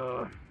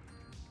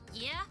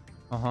 Yeah?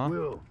 Aha.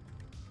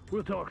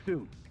 We'll talk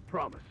soon.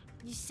 Promise.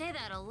 You say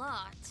that a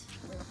lot.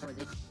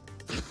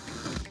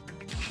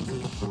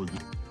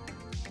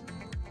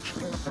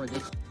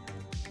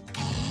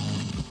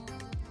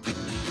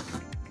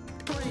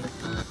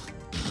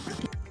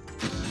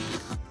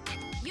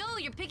 Yo,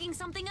 you're picking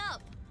something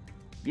up.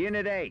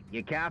 Unit 8,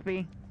 you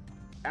copy?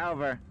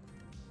 Over.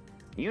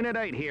 Unit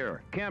 8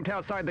 here, camped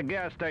outside the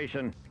gas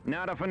station.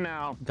 Nada for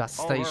now. Gas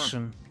Over.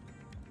 station.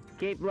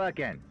 Keep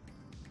looking.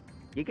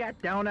 You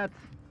got donuts?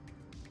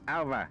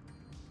 Over.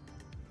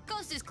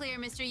 Coast is clear,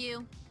 Mr.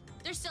 U.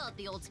 They're still at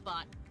the old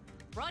spot.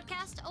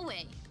 Broadcast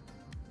away.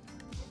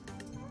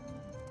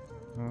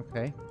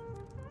 Okej.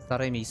 W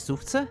starej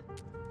miejscówce?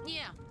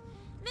 Yeah.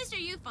 Mr.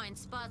 U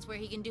finds spots where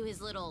he can do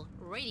his little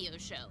radio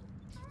show.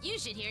 You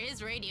should hear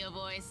his radio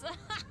voice.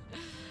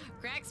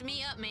 Cracks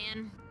me up,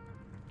 man.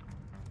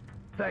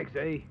 Thanks,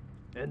 eh?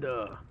 And,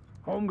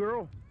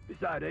 homegirl,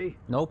 beside A.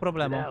 No And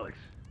problemo. Alex.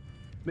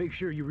 Make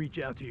sure you reach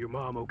out to your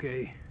mom,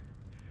 okay?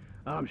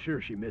 I'm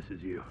sure she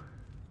misses you.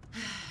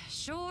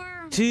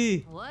 Sure.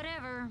 Ty!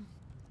 Whatever.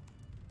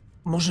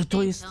 Może to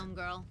Thanks, jest...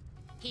 homegirl.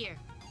 Here.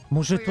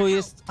 Może For to your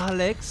jest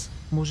Alex?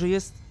 Może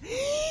jest...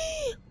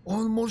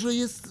 On może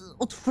jest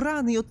od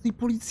Frany, od tej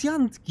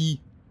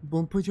policjantki. Bo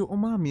on powiedział o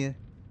mamie.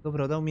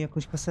 Dobra, dał mi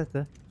jakąś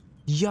kasetę.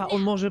 Ja,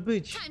 on może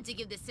być. Time to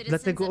give the citizens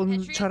Dlatego of on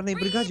Petria Czarnej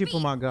free Brygadzie speech.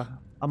 pomaga.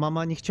 A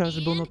mama nie chciała,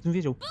 żeby on o tym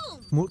wiedział.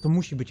 To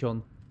musi być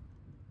on.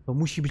 To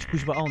musi być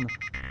kuźwa on.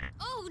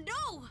 Oh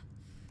no!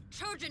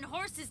 Trojan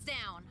horse is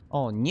down.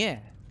 O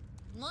nie!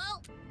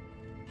 Well,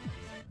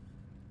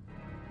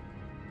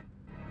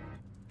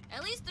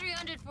 at least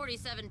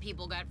 347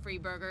 people got free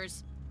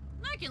burgers.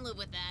 I can live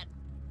with that.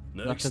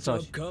 Zawsze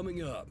coś.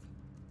 coming up.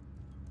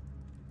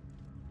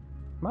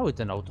 Mały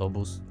ten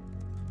autobus.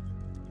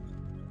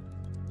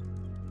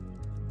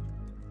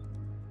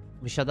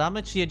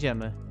 Wysiadamy czy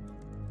jedziemy?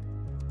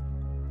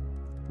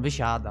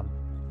 Wysiadam.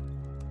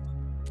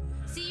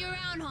 See you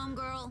around,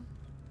 homegirl.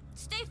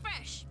 Stay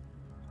fresh.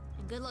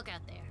 And good luck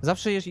out there.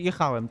 Zawsze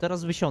jechałem,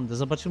 teraz wysiądę,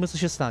 zobaczymy co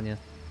się stanie.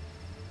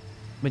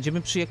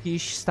 Będziemy przy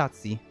jakiejś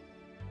stacji.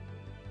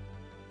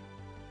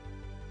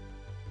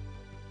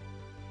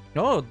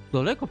 O,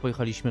 daleko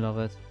pojechaliśmy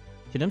nawet.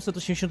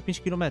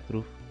 785 km.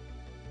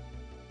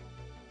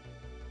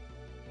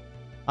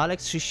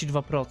 Alex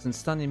 32%,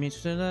 Stany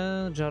mieć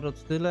tyle,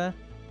 Jarrod tyle.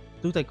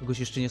 Tutaj kogoś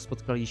jeszcze nie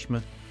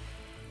spotkaliśmy.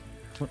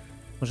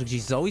 Może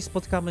gdzieś Zoe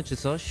spotkamy czy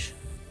coś?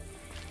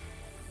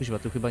 Kuźwa,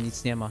 tu chyba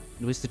nic nie ma.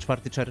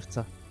 24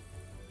 czerwca.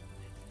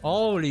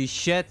 Holy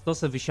shit, to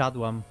se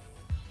wysiadłam.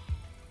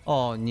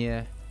 O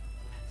nie.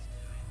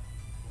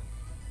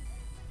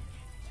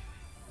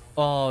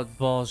 O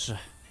Boże.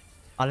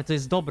 Ale to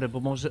jest dobre,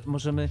 bo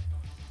możemy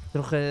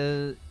trochę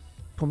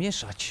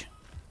pomieszać.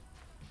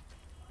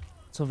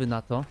 Co wy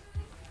na to?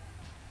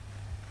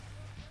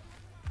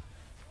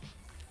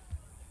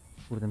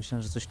 Kurde,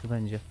 myślałem, że coś tu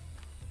będzie.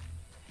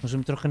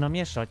 Możemy trochę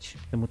namieszać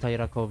temu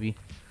Tajrakowi.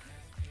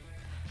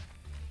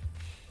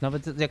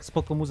 Nawet jak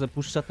spoko muzę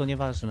puszcza, to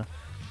nieważne.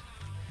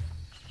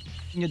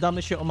 Nie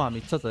damy się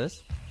omamić. Co to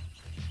jest?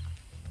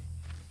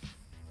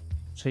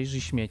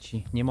 Przejrzyj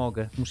śmieci. Nie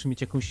mogę. Muszę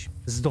mieć jakąś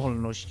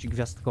zdolność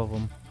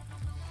gwiazdkową.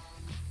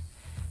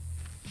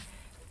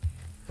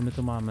 Co my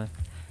tu mamy?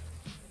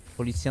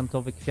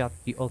 Policjantowe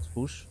kwiatki.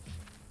 Otwórz.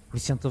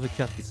 Policjantowe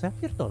kwiatki. Co ja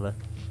pierdolę?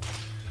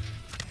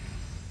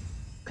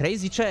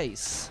 Crazy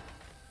Chase.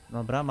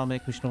 Dobra, mamy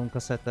jakąś nową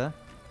kasetę.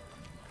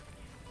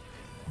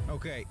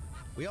 Okay,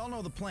 we all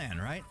know the plan,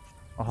 right?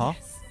 Aha.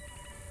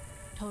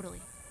 Totally.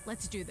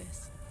 Let's do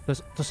this.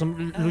 To są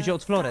ludzie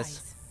od Flores.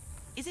 Guys,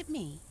 is it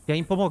me? Ja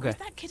im pomogę. Who's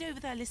that kid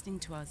over there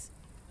listening to us?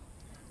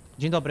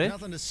 Dzień dobry.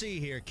 Nothing to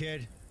see here,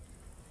 kid.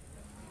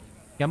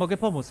 Ja mogę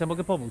pomóc, ja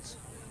mogę pomóc.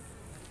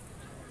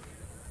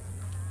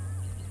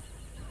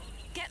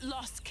 Get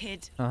lost,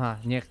 kid. Aha,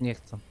 nie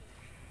chcą.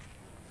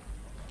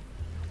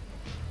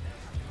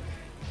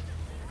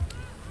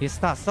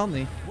 Jest ta,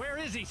 Sony.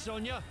 Where is he,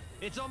 Sonia?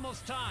 It's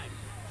almost time.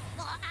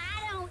 Well,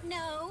 I don't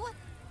know.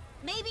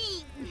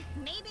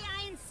 Maybe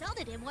I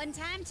insulted him one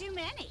time too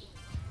many.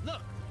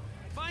 Look,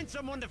 find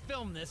someone to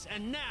film this,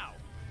 and now.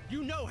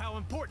 You know how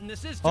important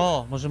this is to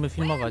O, możemy Where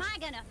filmować. am I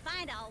gonna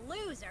find a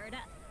loser to...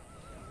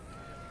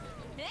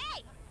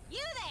 Hey, you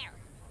there!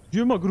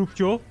 Gdzie ma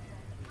grubcio?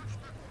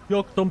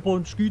 Jak tam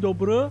pączki,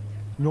 dobre?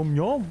 Niom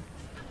niom.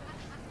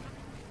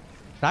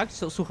 Tak,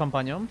 słucham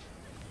panią.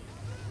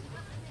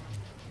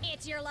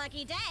 It's your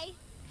lucky day.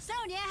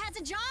 Sonia has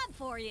a job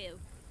for you.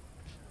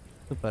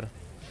 Super.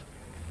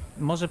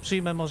 Może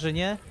przyjmę, może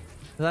nie.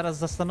 Zaraz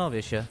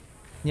zastanowię się.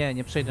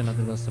 Nie przejdę na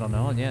drugą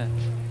stronę, o nie.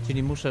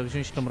 Czyli muszę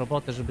wziąć tą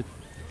robotę, żeby...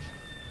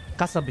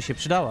 Kasa by się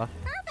przydała.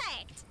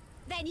 Perfect.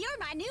 Then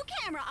you're my new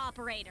camera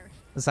operator.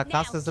 Za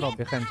kasę Now zrobię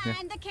get chętnie.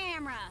 behind the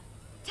camera.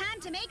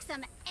 Time to make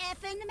some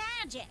effing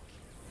magic.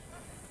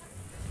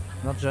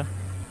 Dobrze.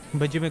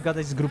 Będziemy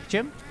gadać z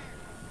grubciem?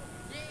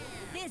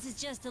 This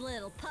is just a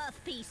little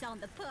puff piece on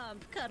the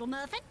pump, Cuddle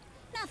Muffin.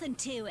 Nothing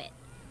to it.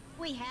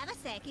 We have a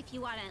sec if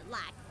you wanna,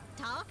 like,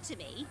 talk to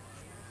me.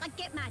 Like,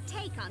 get my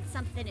take on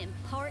something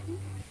important.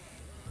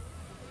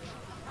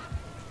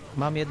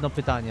 Mam jedno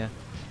pytanie.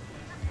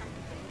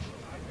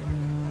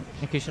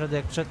 Jakieś rady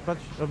jak przetrwać?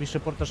 Robisz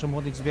reportaż o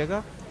młodych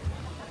zbiegach?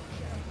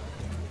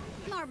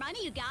 The more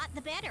money you got,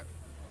 the better.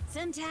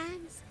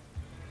 Sometimes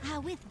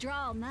I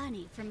withdraw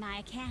money from my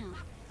account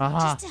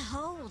Aha. just to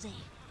hold it.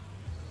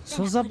 Co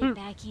Then I za put it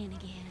back in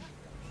again.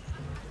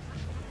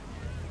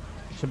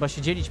 Trzeba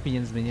się dzielić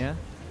pieniędzmi, nie?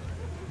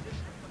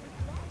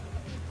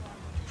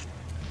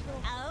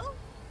 Oh?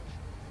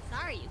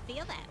 Sorry you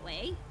feel that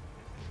way.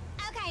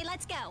 Okay,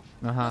 let's go.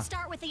 Aha. We'll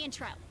start with the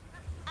intro.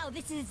 Oh,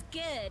 this is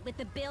good with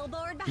the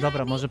billboard behind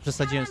Dobra, me. może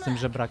przesadziłem z tym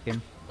Look.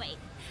 żebrakiem. Wait,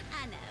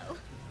 I know.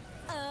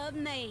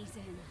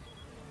 Amazing.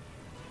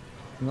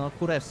 No,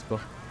 kurewsko.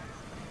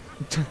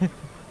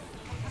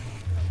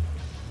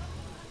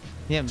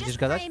 Nie wiem, będziesz Just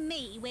gadać? frame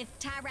me with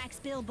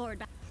Tyrax's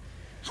billboard.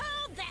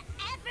 Hold the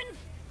effing...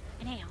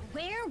 Now,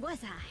 where was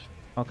I?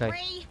 Okej.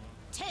 3,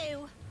 2,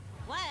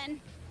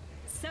 1.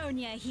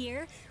 Sonia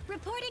here,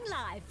 reporting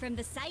live from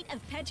the site of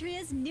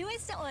Petria's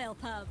newest oil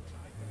pump,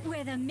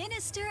 where the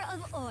Minister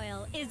of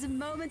Oil is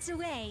moments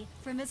away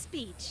from a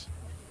speech.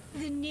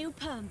 The new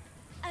pump,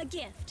 a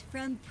gift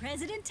from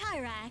President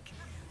Tyrak,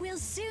 will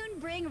soon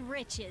bring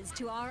riches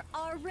to our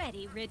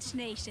already rich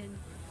nation.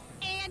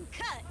 And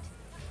cut!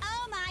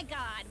 Oh my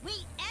god, we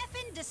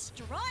effing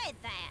destroyed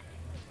that!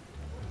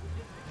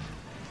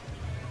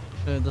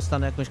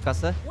 Dostanę jakąś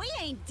kasę? We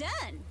ain't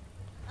done!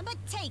 But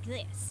take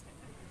this.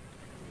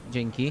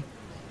 Dzięki.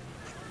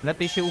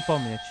 Lepiej się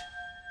upomnieć.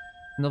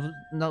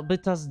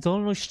 Nabyta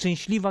zdolność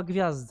szczęśliwa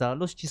gwiazda.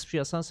 Lości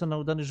sprzyja szansa na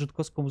udany rzut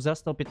kostką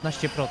wzrasta o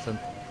 15%.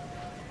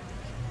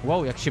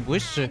 Wow, jak się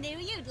błyszczy. I knew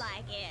you'd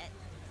like it.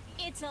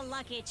 It's a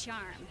lucky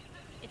charm.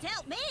 It's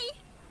helped me.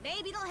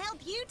 Maybe it'll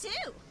help you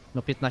too.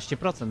 No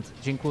 15%.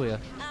 Dziękuję.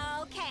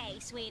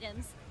 Okay,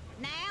 sweetums.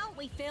 Now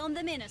we film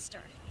the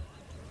minister.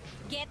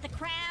 Get the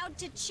crowd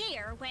to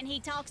cheer when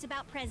he talks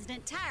about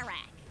President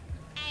Tyrak.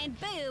 And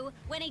boo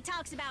when he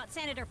talks about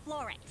Senator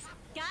Flores.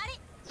 Got it?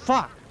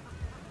 Fuck!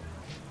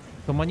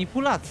 To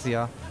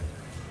manipulacja.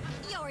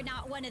 You're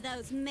not one of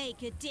those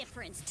make a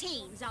difference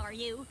teams, are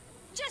you?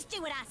 Just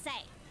do what I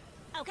say.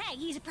 Okay,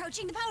 he's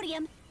approaching the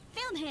podium.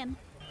 Film him.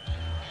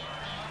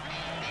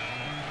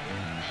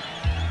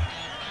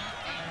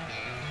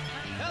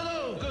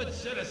 Hello, good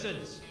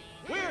citizens.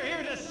 We're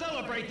here to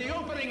celebrate the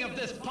opening of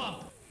this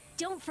pump.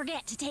 Don't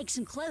forget to take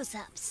some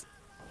close-ups.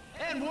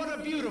 And what a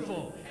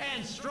beautiful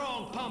and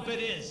strong pump it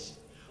is.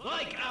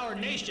 Like our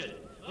nation,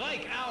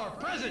 like our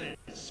president.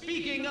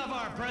 Speaking of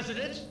our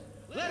president,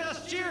 let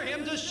us cheer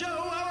him to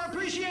show our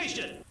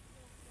appreciation.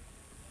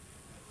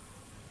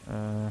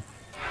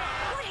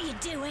 What are you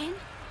doing?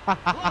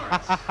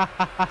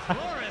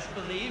 Flores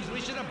believes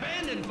we should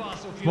abandon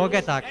fossil fuels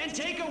and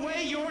take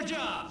away your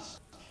jobs.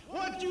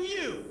 What do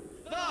you,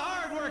 the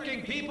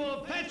hard-working people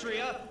of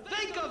Petria,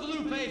 think of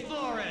Lupe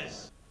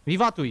Flores?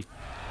 Wiwatuj.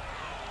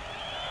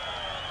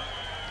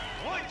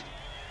 What?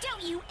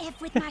 Don't you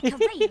F with my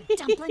career,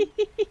 dumpling.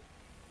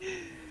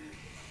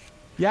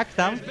 Jak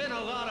tam? There's been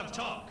a lot of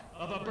talk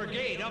of a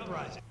brigade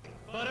uprising.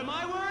 But am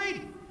I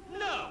worried?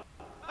 No.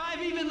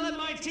 I've even let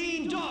my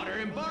teen daughter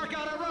embark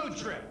on a road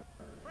trip.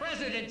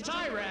 President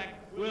Tyrak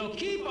will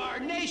keep our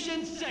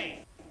nation safe.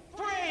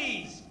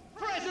 Praise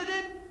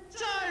President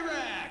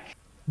Tyrak!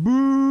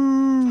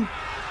 Boo!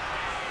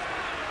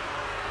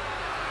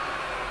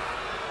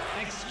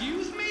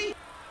 Excuse me?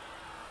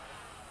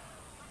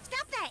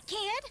 Stop that,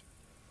 kid!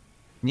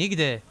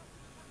 Nigdy.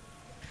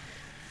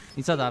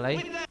 I co dalej?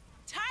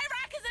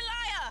 Tyrak is a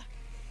liar!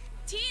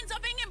 Teens are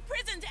being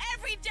imprisoned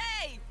every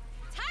day!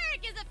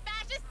 Tyrak is a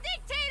fascist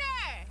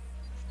dictator!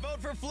 Vote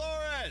for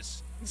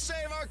Flores and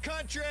save our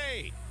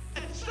country!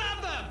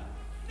 Stop them!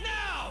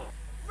 Now!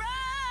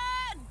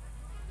 Run!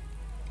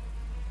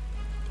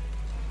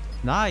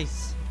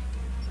 Nice.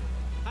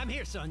 I'm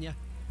here, Sonia.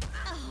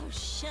 Oh,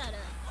 shut up.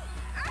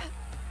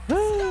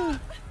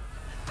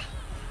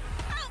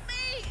 Help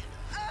me!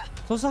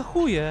 Co za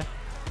chuje?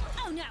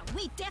 Oh no,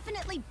 we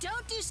definitely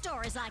don't do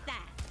stories like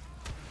that.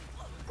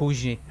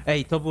 Później.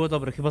 Ej, to było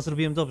dobre. Chyba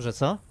zrobiłem dobrze,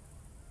 co?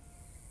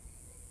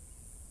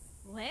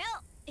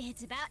 Well,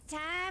 it's about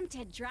time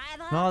to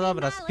drive off No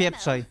dobra, in my limo.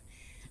 spieprzaj.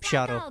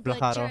 Psiaro, Like all good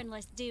blacharo.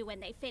 journalists do when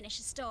they finish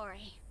a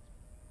story.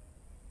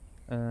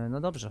 No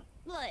dobrze.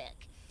 Look,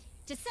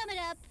 to sum it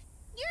up,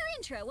 your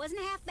intro wasn't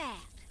half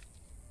bad.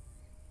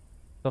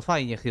 To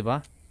fajnie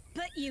chyba.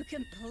 But you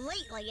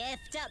completely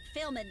effed up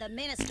filming the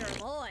Minister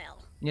of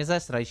Oil. Nie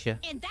zestraj się.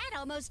 And that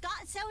almost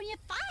got Sonia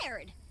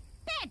fired.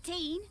 Bad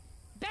teen.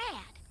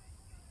 Bad.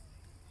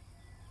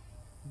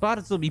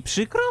 Bardzo mi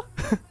przykro.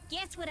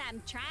 Guess what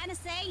I'm trying to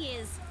say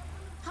is,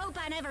 hope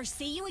I never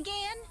see you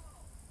again?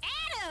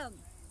 Adam!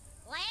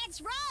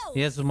 Let's roll!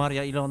 Jezu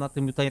Maria, ile ona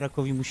tym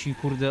Tyrakowi musi,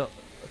 kurde...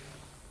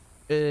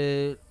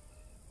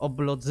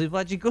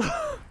 oblodzywać go?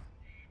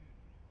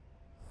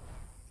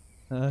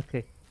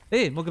 Okej.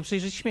 Ej, mogę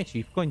przejrzeć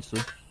śmieci, w końcu.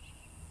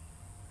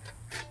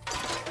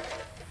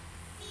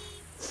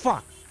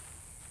 Fuck!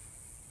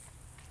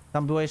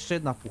 Tam była jeszcze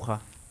jedna pucha.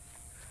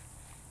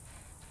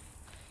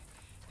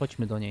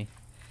 Chodźmy do niej.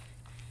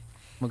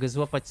 Mogę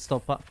złapać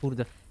stopa.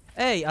 Kurde.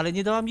 Ej, ale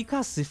nie dała mi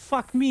kasy.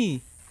 Fuck me!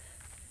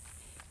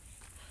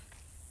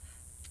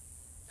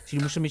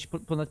 Czyli muszę mieć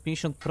ponad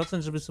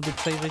 50%, żeby sobie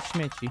przejrzeć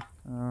śmieci.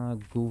 A,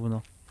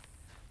 gówno.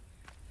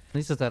 No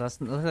i co teraz?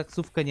 No,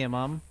 taksówkę nie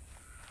mam.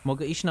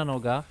 Mogę iść na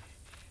nogach.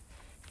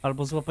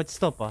 Albo złapać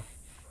stopa.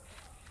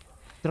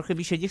 Trochę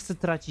mi się nie chce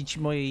tracić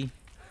mojej...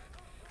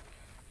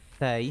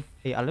 tej.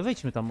 Ej, ale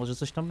wejdźmy tam, może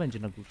coś tam będzie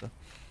na górze.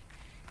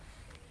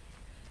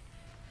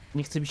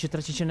 Nie chce mi się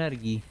tracić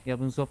energii. Ja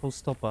bym złapał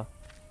stopa.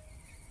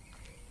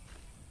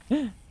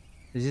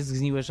 To jest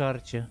zgniłe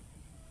żarcie.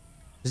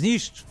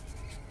 Zniszcz!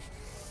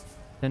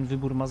 Ten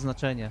wybór ma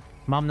znaczenie.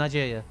 Mam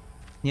nadzieję.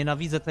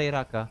 Nienawidzę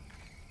Tyraka.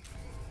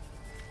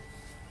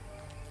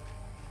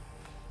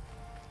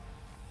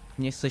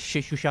 Nie chcę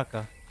się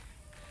siusiaka.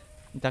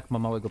 I tak ma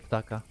małego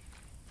ptaka.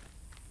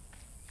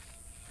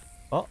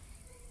 O!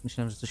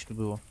 Myślałem, że coś tu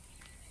było.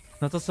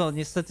 No to co,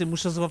 niestety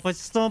muszę złapać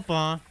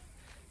stopa.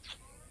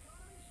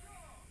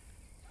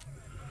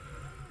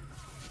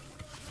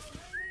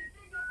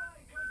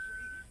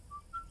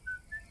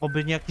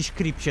 Oby nie jakiś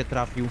creep się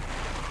trafił.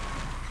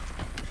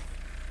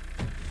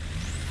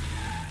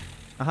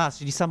 Aha,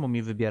 czyli samo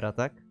mi wybiera,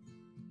 tak?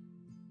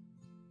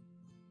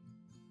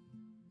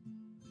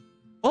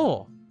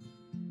 O!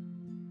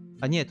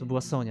 A nie, to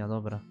była Sonia,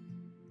 dobra.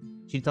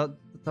 Czyli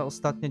ta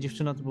ostatnia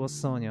dziewczyna to była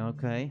Sonia,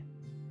 okej.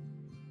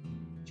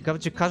 Ciekawe,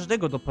 czy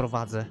każdego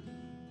doprowadzę.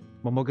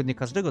 Bo mogę nie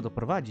każdego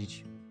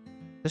doprowadzić.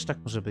 Też tak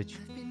może być.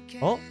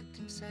 O!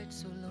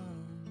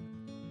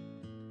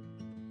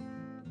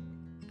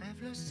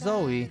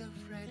 Zoe.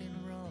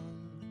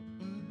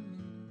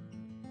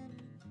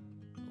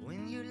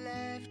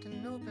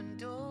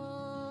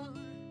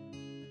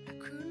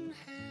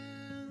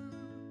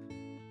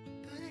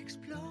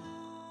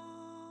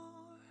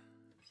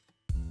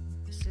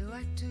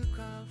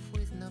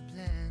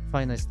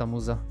 Fajna jest ta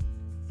muza.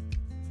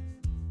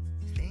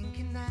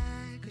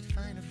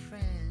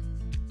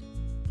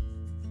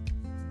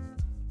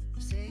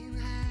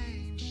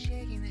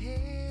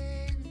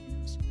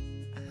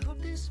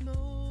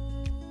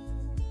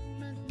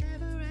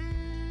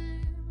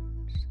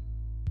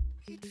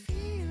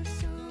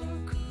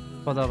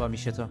 Podoba mi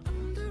się to.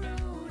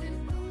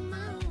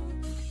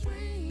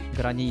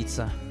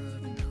 Granice.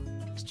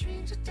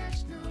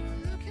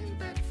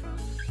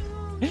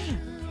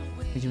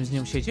 Będziemy z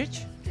nią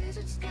siedzieć?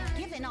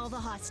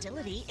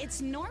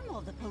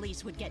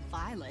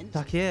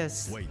 Tak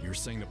jest. Wait, you're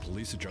saying the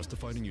police are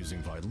justified in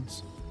using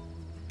violence?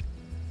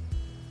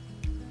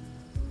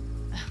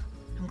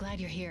 I'm glad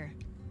you're here.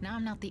 Now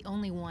I'm not the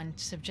only one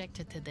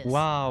subjected to this.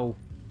 Wow.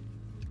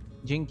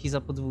 Dzięki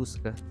za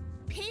podwózkę.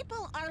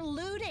 People are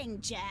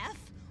looting,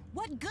 Jeff.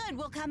 What good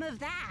will come of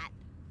that?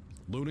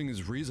 Looting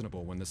is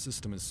reasonable when the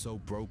system is so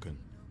broken.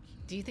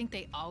 Do you think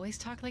they always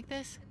talk like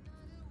this?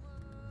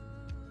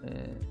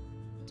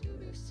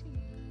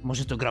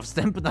 Może to gra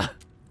wstępna?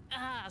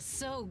 Ah,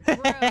 so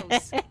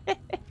gross.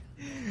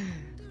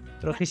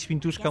 Trochę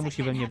świntuszka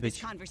musi we mnie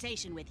być.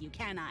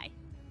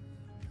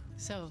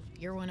 So,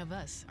 you're one of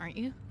us, aren't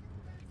you?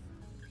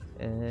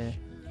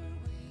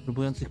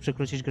 Próbujących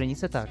przekroczyć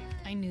granicę? Tak.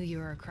 I knew you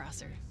were a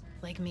crosser,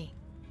 like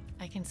me.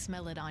 I can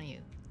smell it on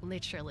you,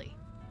 literally.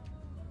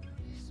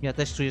 Ja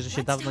też czuję, że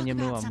się dawno nie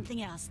myłam.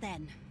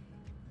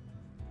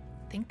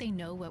 Think they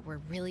know what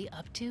we're really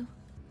up to?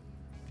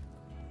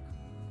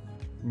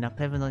 Na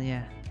pewno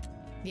nie.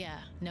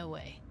 Yeah, no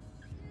way.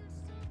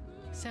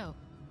 So,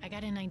 I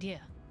got an idea.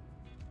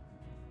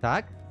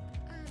 Tak?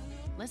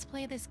 Let's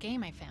play this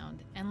game I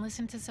found and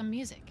listen to some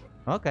music.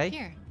 Okay.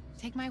 Here,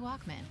 take my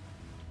Walkman.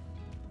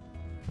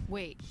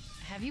 Wait,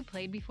 have you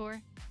played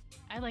before?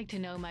 I like to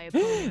know my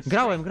opponent's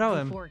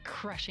grałem. before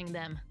crushing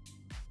them.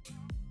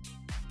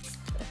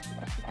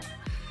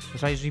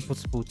 Zajrzyj pod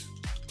spód.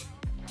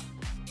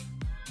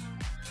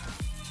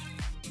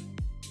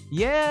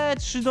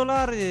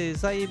 $3!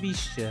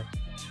 Zajebiście.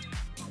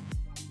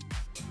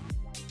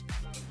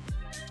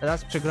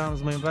 Raz przegrałem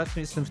z moją bratem,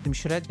 jestem w tym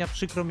średnia.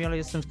 Przykro mi, ale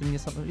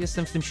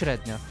jestem w tym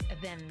średnia.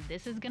 Then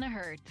this is gonna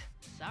hurt.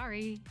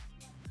 Sorry.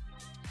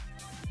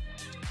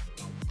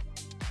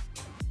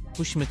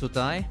 Puśćmy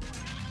tutaj.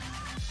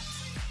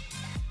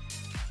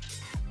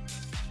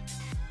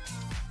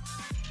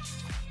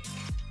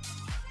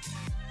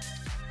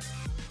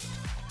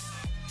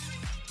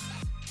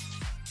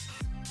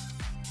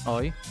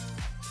 Oj.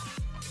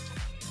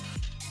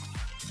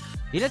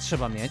 Ile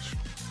trzeba mieć?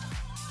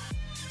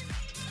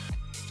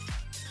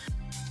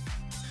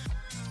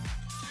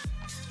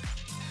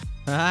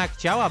 A,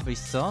 chciałabyś,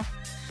 co?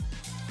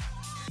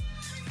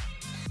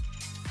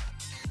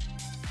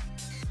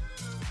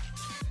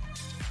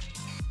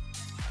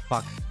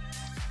 Fuck.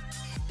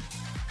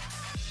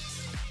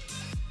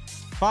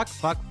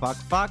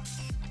 Fuck.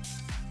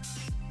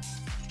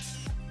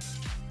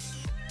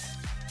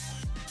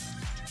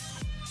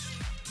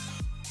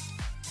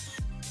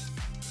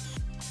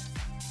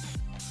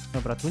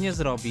 Dobra, tu nie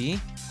zrobi.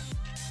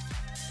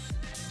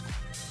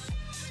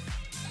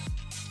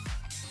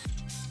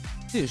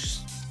 Tyż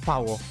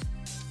spało.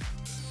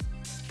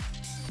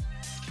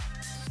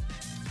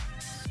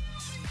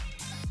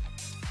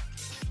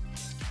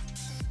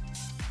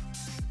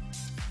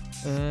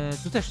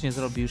 Tu też nie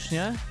zrobi już,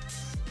 nie?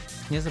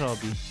 Nie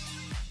zrobi.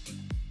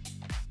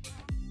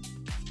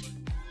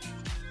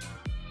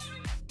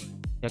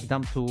 Jak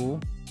dam tu,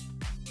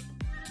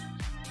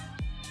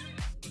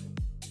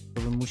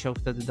 to bym musiał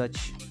wtedy dać...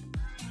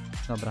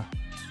 Dobra.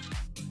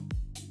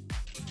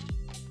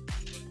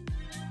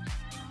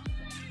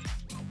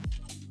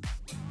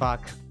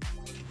 Fuck.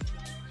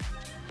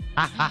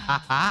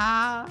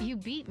 You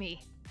beat me.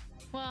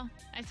 Well,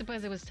 I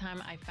suppose it was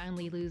time I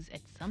finally lose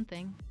at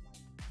something.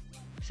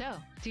 So,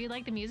 do you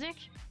like the music?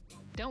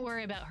 Don't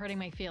worry about hurting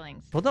my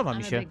feelings. Podoba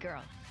mi I'm a się. big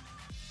girl.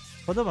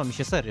 Podoba mi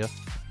się, serio.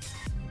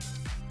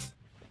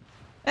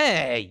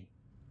 Ej!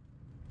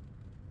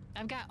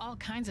 I've got all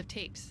kinds of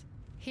tapes.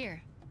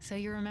 Here, so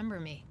you remember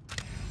me.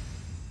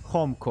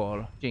 Home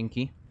call.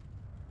 Dzięki.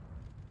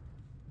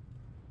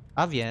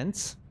 A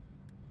więc...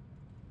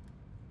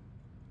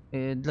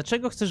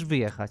 Dlaczego chcesz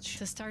wyjechać?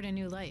 To start a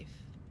new life.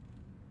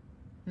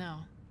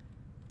 No,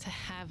 to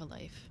have a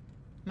life.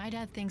 My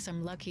dad thinks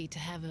I'm lucky to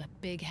have a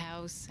big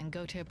house and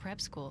go to a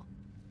prep school,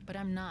 but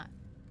I'm not.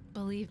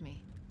 Believe me.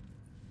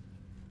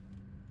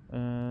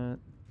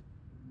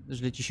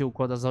 Źle ci się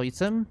układa z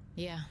ojcem?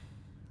 Yeah,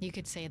 you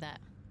could say that.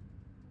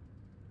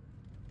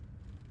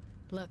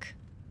 Look,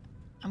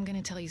 I'm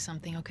gonna tell you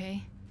something,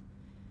 okay?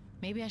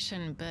 Maybe I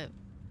shouldn't, but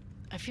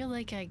I feel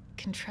like I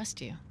can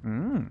trust you.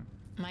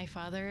 My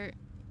father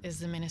is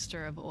the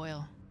minister of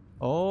oil.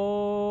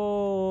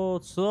 O,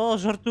 co?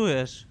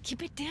 Żartujesz?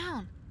 Keep it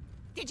down.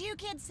 Did you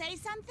kids say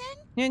something?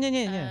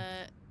 Nie.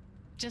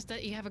 Just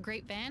that you have a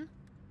great van?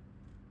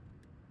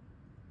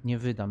 Nie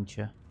wydam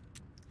cię.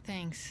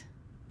 Thanks.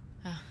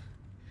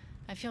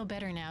 I feel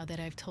better now that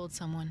I've told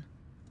someone.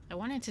 I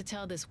wanted to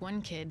tell this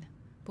one kid,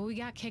 but we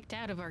got kicked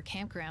out of our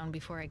campground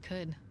before I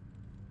could.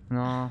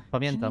 No, Can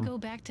pamiętam. you go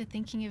back to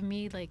thinking of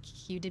me like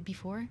you did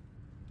before?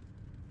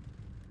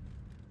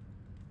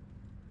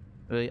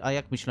 A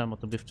jak myślałem o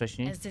tobie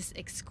wcześniej? As this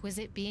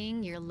exquisite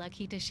being you're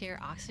lucky to share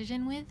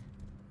oxygen with?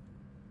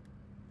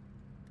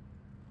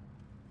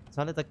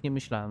 Wcale tak nie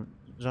myślałem.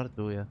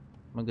 Żartuję.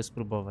 Mogę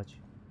spróbować.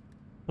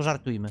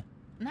 Pożartujmy.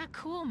 Not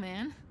cool,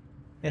 man.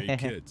 Hey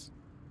kids,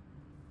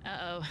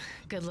 Uh-oh.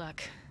 Good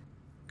luck.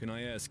 can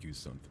I ask you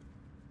something?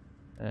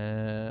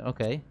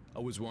 Okej.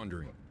 I was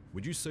wondering,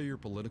 would you say you're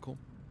political?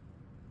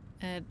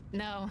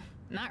 No,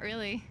 not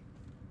really.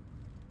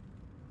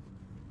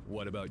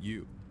 What about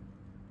you?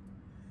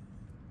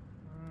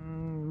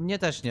 Mnie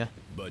też nie.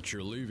 But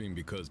you're leaving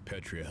because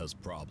Petria has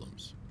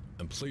problems.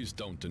 And please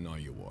don't deny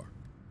you are.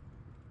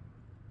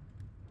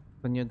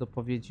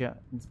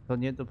 To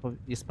nie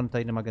Jest pan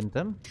tajnym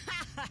agentem?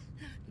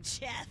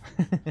 Jeff,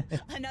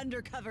 an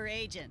undercover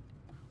agent.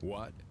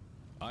 What?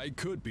 I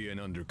could be an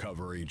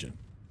undercover agent.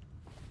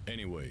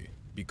 Anyway,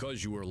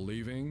 because you are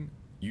leaving,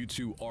 you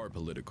two are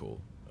political,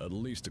 at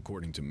least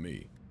according to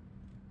me.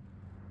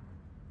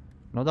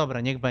 No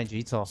dobra, niech będzie.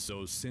 I co?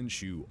 So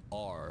since you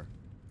are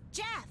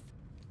Jeff!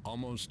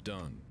 almost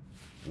done,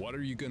 what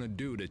are you gonna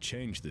do to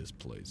change this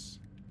place?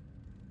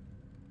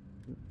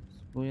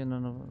 Spróbuję na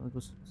nowego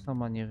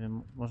sama, nie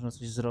wiem. Można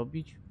coś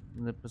zrobić?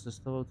 Będę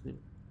protestował tyle,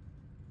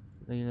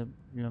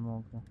 ile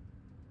mogę.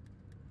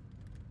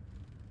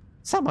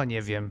 Sama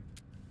nie wiem.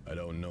 I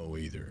don't know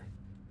either.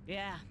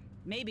 Yeah,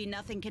 maybe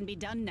nothing can be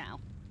done now.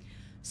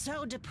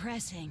 So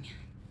depressing.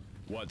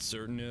 What's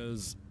certain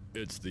is,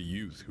 it's the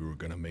youth who are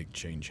gonna make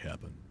change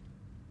happen.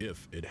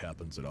 If it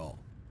happens at all.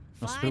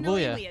 No Finally,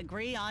 spróbuję. we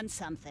agree on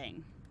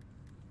something.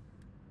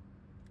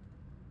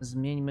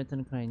 Zmieńmy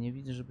ten kraj. Nie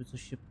widzę, żeby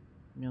coś się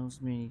miało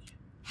zmienić.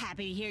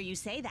 Happy to hear you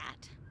say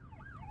that.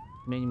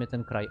 Zmieńmy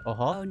ten kraj.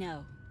 Oho. Oh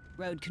no,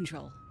 road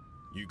control.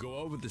 You go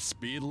over the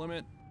speed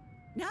limit?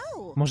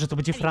 No. Może to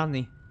będzie Franny.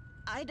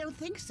 I don't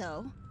think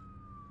so.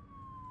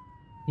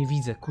 Nie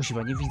widzę,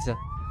 kuźwa, nie widzę.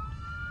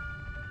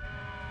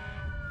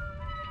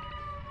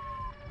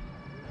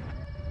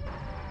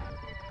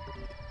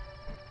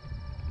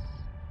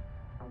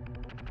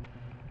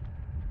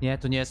 Nie,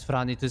 to nie jest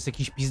Franny, to jest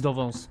jakiś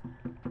pizdowąs.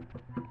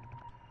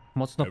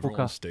 Mocno puka.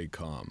 Everyone stay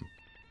calm.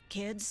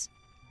 Kids,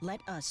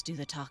 let us do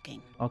the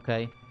talking.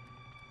 Okej.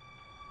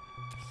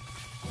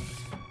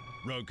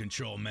 Road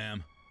control,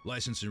 ma'am.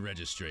 License and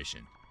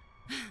registration.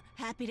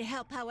 Happy to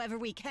help however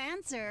we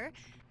can, sir.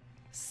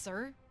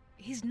 Sir,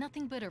 he's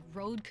nothing but a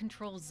road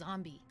control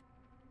zombie.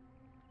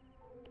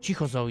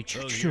 Cicho, Zoe,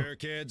 cicho, Those cicho. your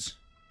kids?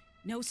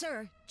 No,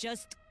 sir.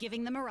 Just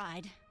giving them a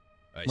ride.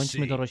 I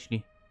Bądźmy see.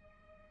 dorośli.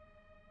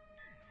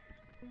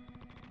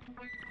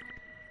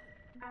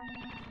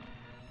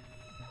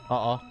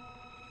 O.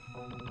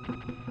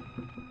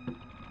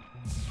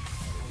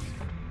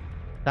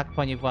 Tak,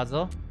 panie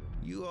władzo?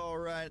 You all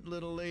right,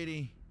 little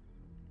lady?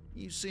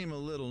 You seem a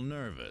little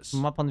nervous.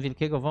 Ma pan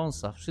wielkiego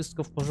wąsa.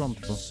 Wszystko w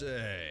porządku.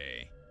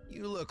 Say,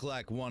 you look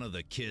like one of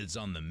the kids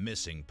on the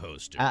missing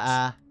posters.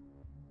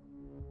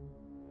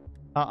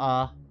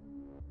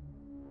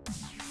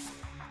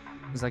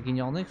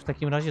 Zaginionych? W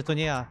takim razie to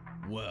nie ja.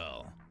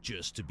 Well,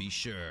 just to be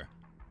sure,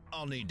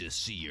 I'll need to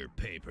see your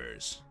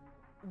papers.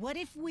 What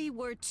if we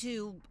were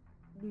to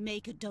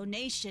make a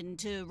donation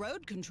to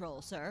road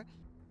control, sir?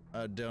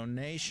 A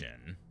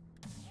donation?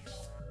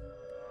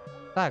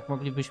 Tak,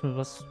 moglibyśmy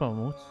was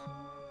wspomóc.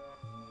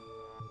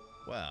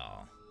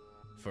 Well,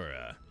 for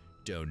a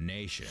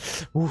donation,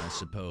 I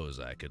suppose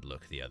I could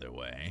look the other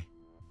way.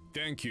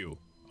 Thank you,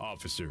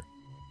 officer.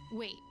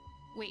 Wait,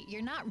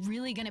 you're not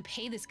really gonna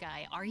pay this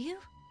guy, are you?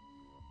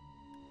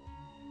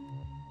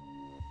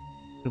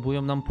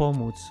 Próbują nam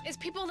pomóc. It's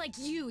people like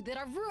you that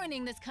are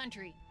ruining this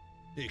country.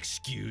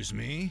 Excuse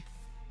me?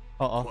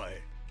 O.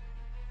 Quiet.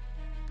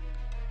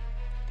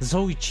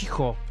 Zoe,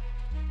 cicho.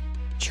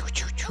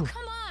 Cicho. Oh,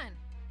 come on!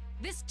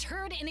 This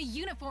turd in a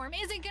uniform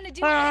isn't gonna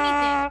do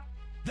anything!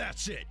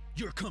 That's it!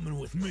 You're coming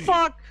with me!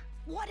 Fuck!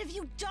 What have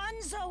you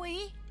done,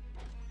 Zoe?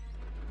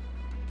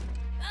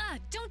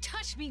 Don't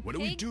touch me, What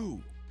pig! do we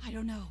do? I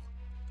don't know.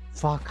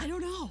 Fuck. I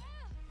don't know.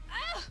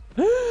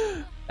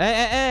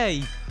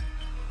 Ej!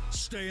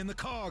 Stay in the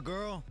car,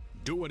 girl.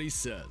 Do what he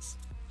says.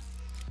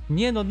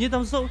 Nie no, nie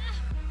dam Zoe.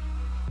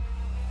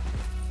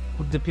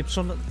 Kurde,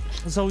 pieprzona...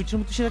 Zoe,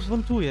 czemu ty się tak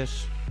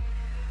buntujesz?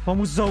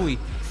 Pomóż Zoe.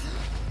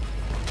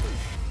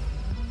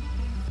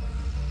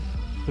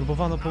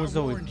 Próbowano pomóc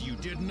Zoe.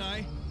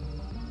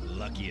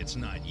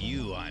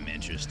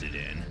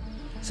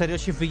 Serio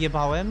się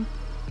wyjebałem?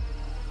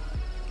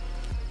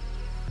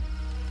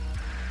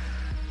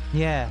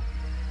 Nie.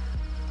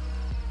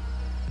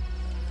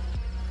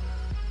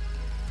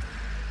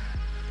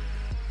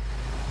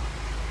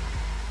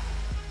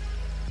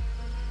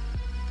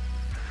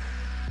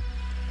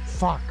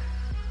 Fuck.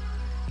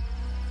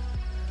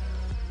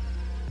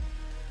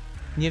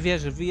 Nie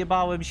wierzę,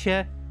 wyjebałem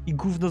się i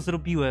gówno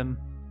zrobiłem.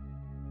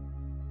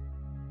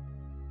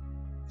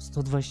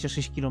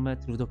 126 km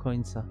do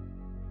końca.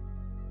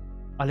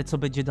 Ale co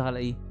będzie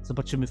dalej?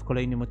 Zobaczymy w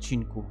kolejnym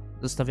odcinku.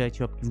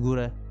 Zostawiajcie łapki w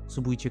górę,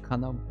 subujcie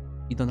kanał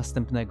i do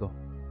następnego.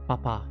 Pa,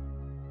 pa.